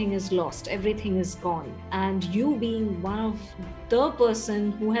 Everything is lost, everything is gone. And you being one of the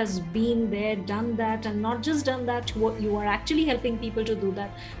person who has been there, done that, and not just done that, you are actually helping people to do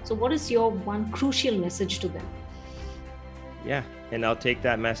that. So what is your one crucial message to them? Yeah, and I'll take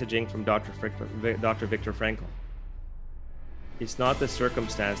that messaging from Dr. Viktor Frankl. It's not the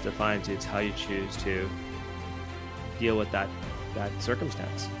circumstance that defines you, it's how you choose to deal with that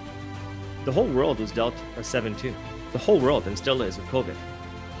circumstance. The whole world was dealt a 7-2. The whole world, and still is with COVID.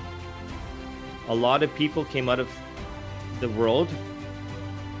 A lot of people came out of the world,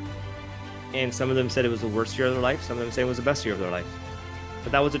 and some of them said it was the worst year of their life. Some of them said it was the best year of their life.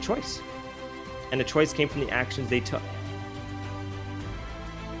 But that was a choice. And the choice came from the actions they took.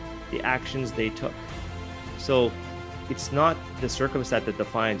 The actions they took. So it's not the circumstance that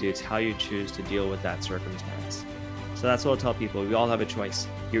defines you, it's how you choose to deal with that circumstance. So that's what I'll tell people. We all have a choice.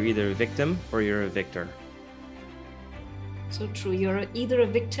 You're either a victim or you're a victor. So true. You're either a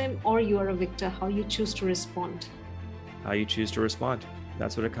victim or you are a victor. How you choose to respond. How you choose to respond.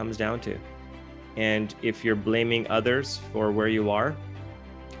 That's what it comes down to. And if you're blaming others for where you are,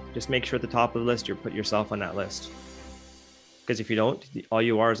 just make sure at the top of the list, you put yourself on that list. Because if you don't, all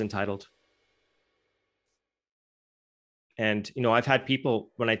you are is entitled. And, I've had people,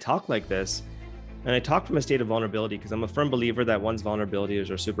 when I talk like this, and I talk from a state of vulnerability, because I'm a firm believer that one's vulnerability is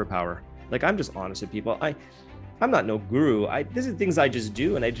our superpower. Like, I'm just honest with people. I'm not no guru. These are things I just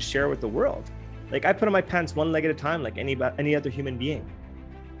do, and I just share with the world. Like, I put on my pants one leg at a time, like any other human being.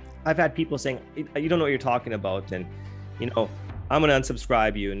 I've had people saying, you don't know what you're talking about, and, I'm going to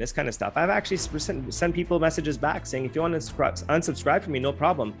unsubscribe you and this kind of stuff. I've actually sent people messages back saying, if you want to unsubscribe from me, no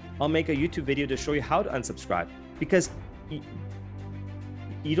problem. I'll make a YouTube video to show you how to unsubscribe, because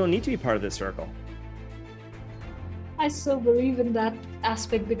you don't need to be part of this circle. I so believe in that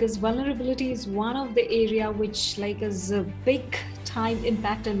aspect, because vulnerability is one of the area which is a big time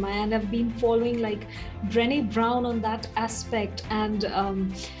impact in my, and I've been following Brené Brown on that aspect, and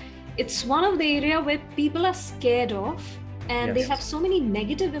it's one of the area where people are scared of, and Yes. they have so many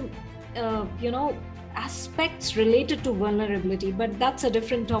negative aspects related to vulnerability, but that's a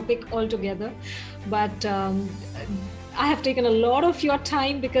different topic altogether. But I have taken a lot of your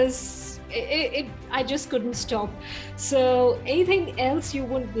time, because I just couldn't stop. So anything else you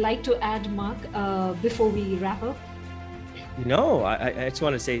would like to add, Mark, before we wrap up? No, I just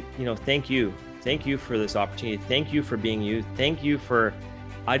want to say, thank you. Thank you for this opportunity. Thank you for being you. Thank you for,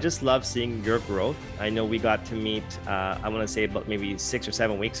 I just love seeing your growth. I know we got to meet, I want to say about maybe 6 or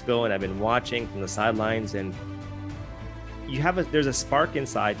 7 weeks ago, and I've been watching from the sidelines, and there's a spark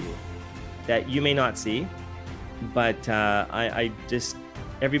inside you that you may not see, but I just,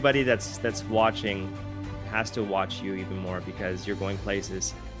 everybody that's watching has to watch you even more, because you're going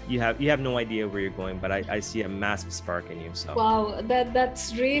places. You have no idea where you're going, but I see a massive spark in you. So wow,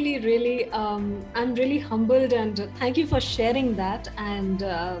 that's really I'm really humbled, and thank you for sharing that. And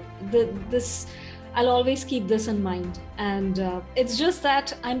this, I'll always keep this in mind. And it's just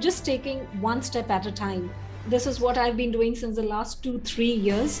that I'm just taking one step at a time. This is what I've been doing since the last 2-3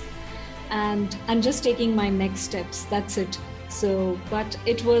 years, and I'm just taking my next steps. That's it. So, but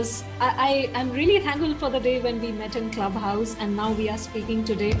it was, I'm really thankful for the day when we met in Clubhouse, and now we are speaking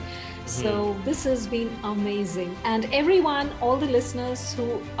today. So this has been amazing. And everyone, all the listeners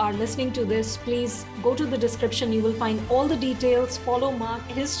who are listening to this, please go to the description. You will find all the details. Follow Mark,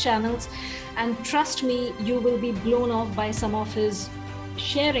 his channels, and trust me, you will be blown off by some of his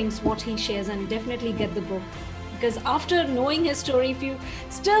sharings, what he shares, and definitely get the book. Because after knowing his story, if you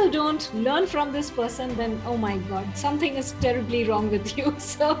still don't learn from this person, then oh my God, something is terribly wrong with you.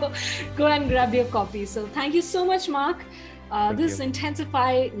 So go and grab your copy. So thank you so much, Mark. This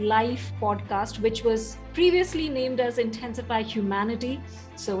Intensify Life podcast, which was previously named as Intensify Humanity.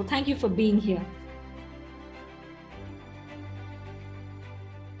 So thank you for being here.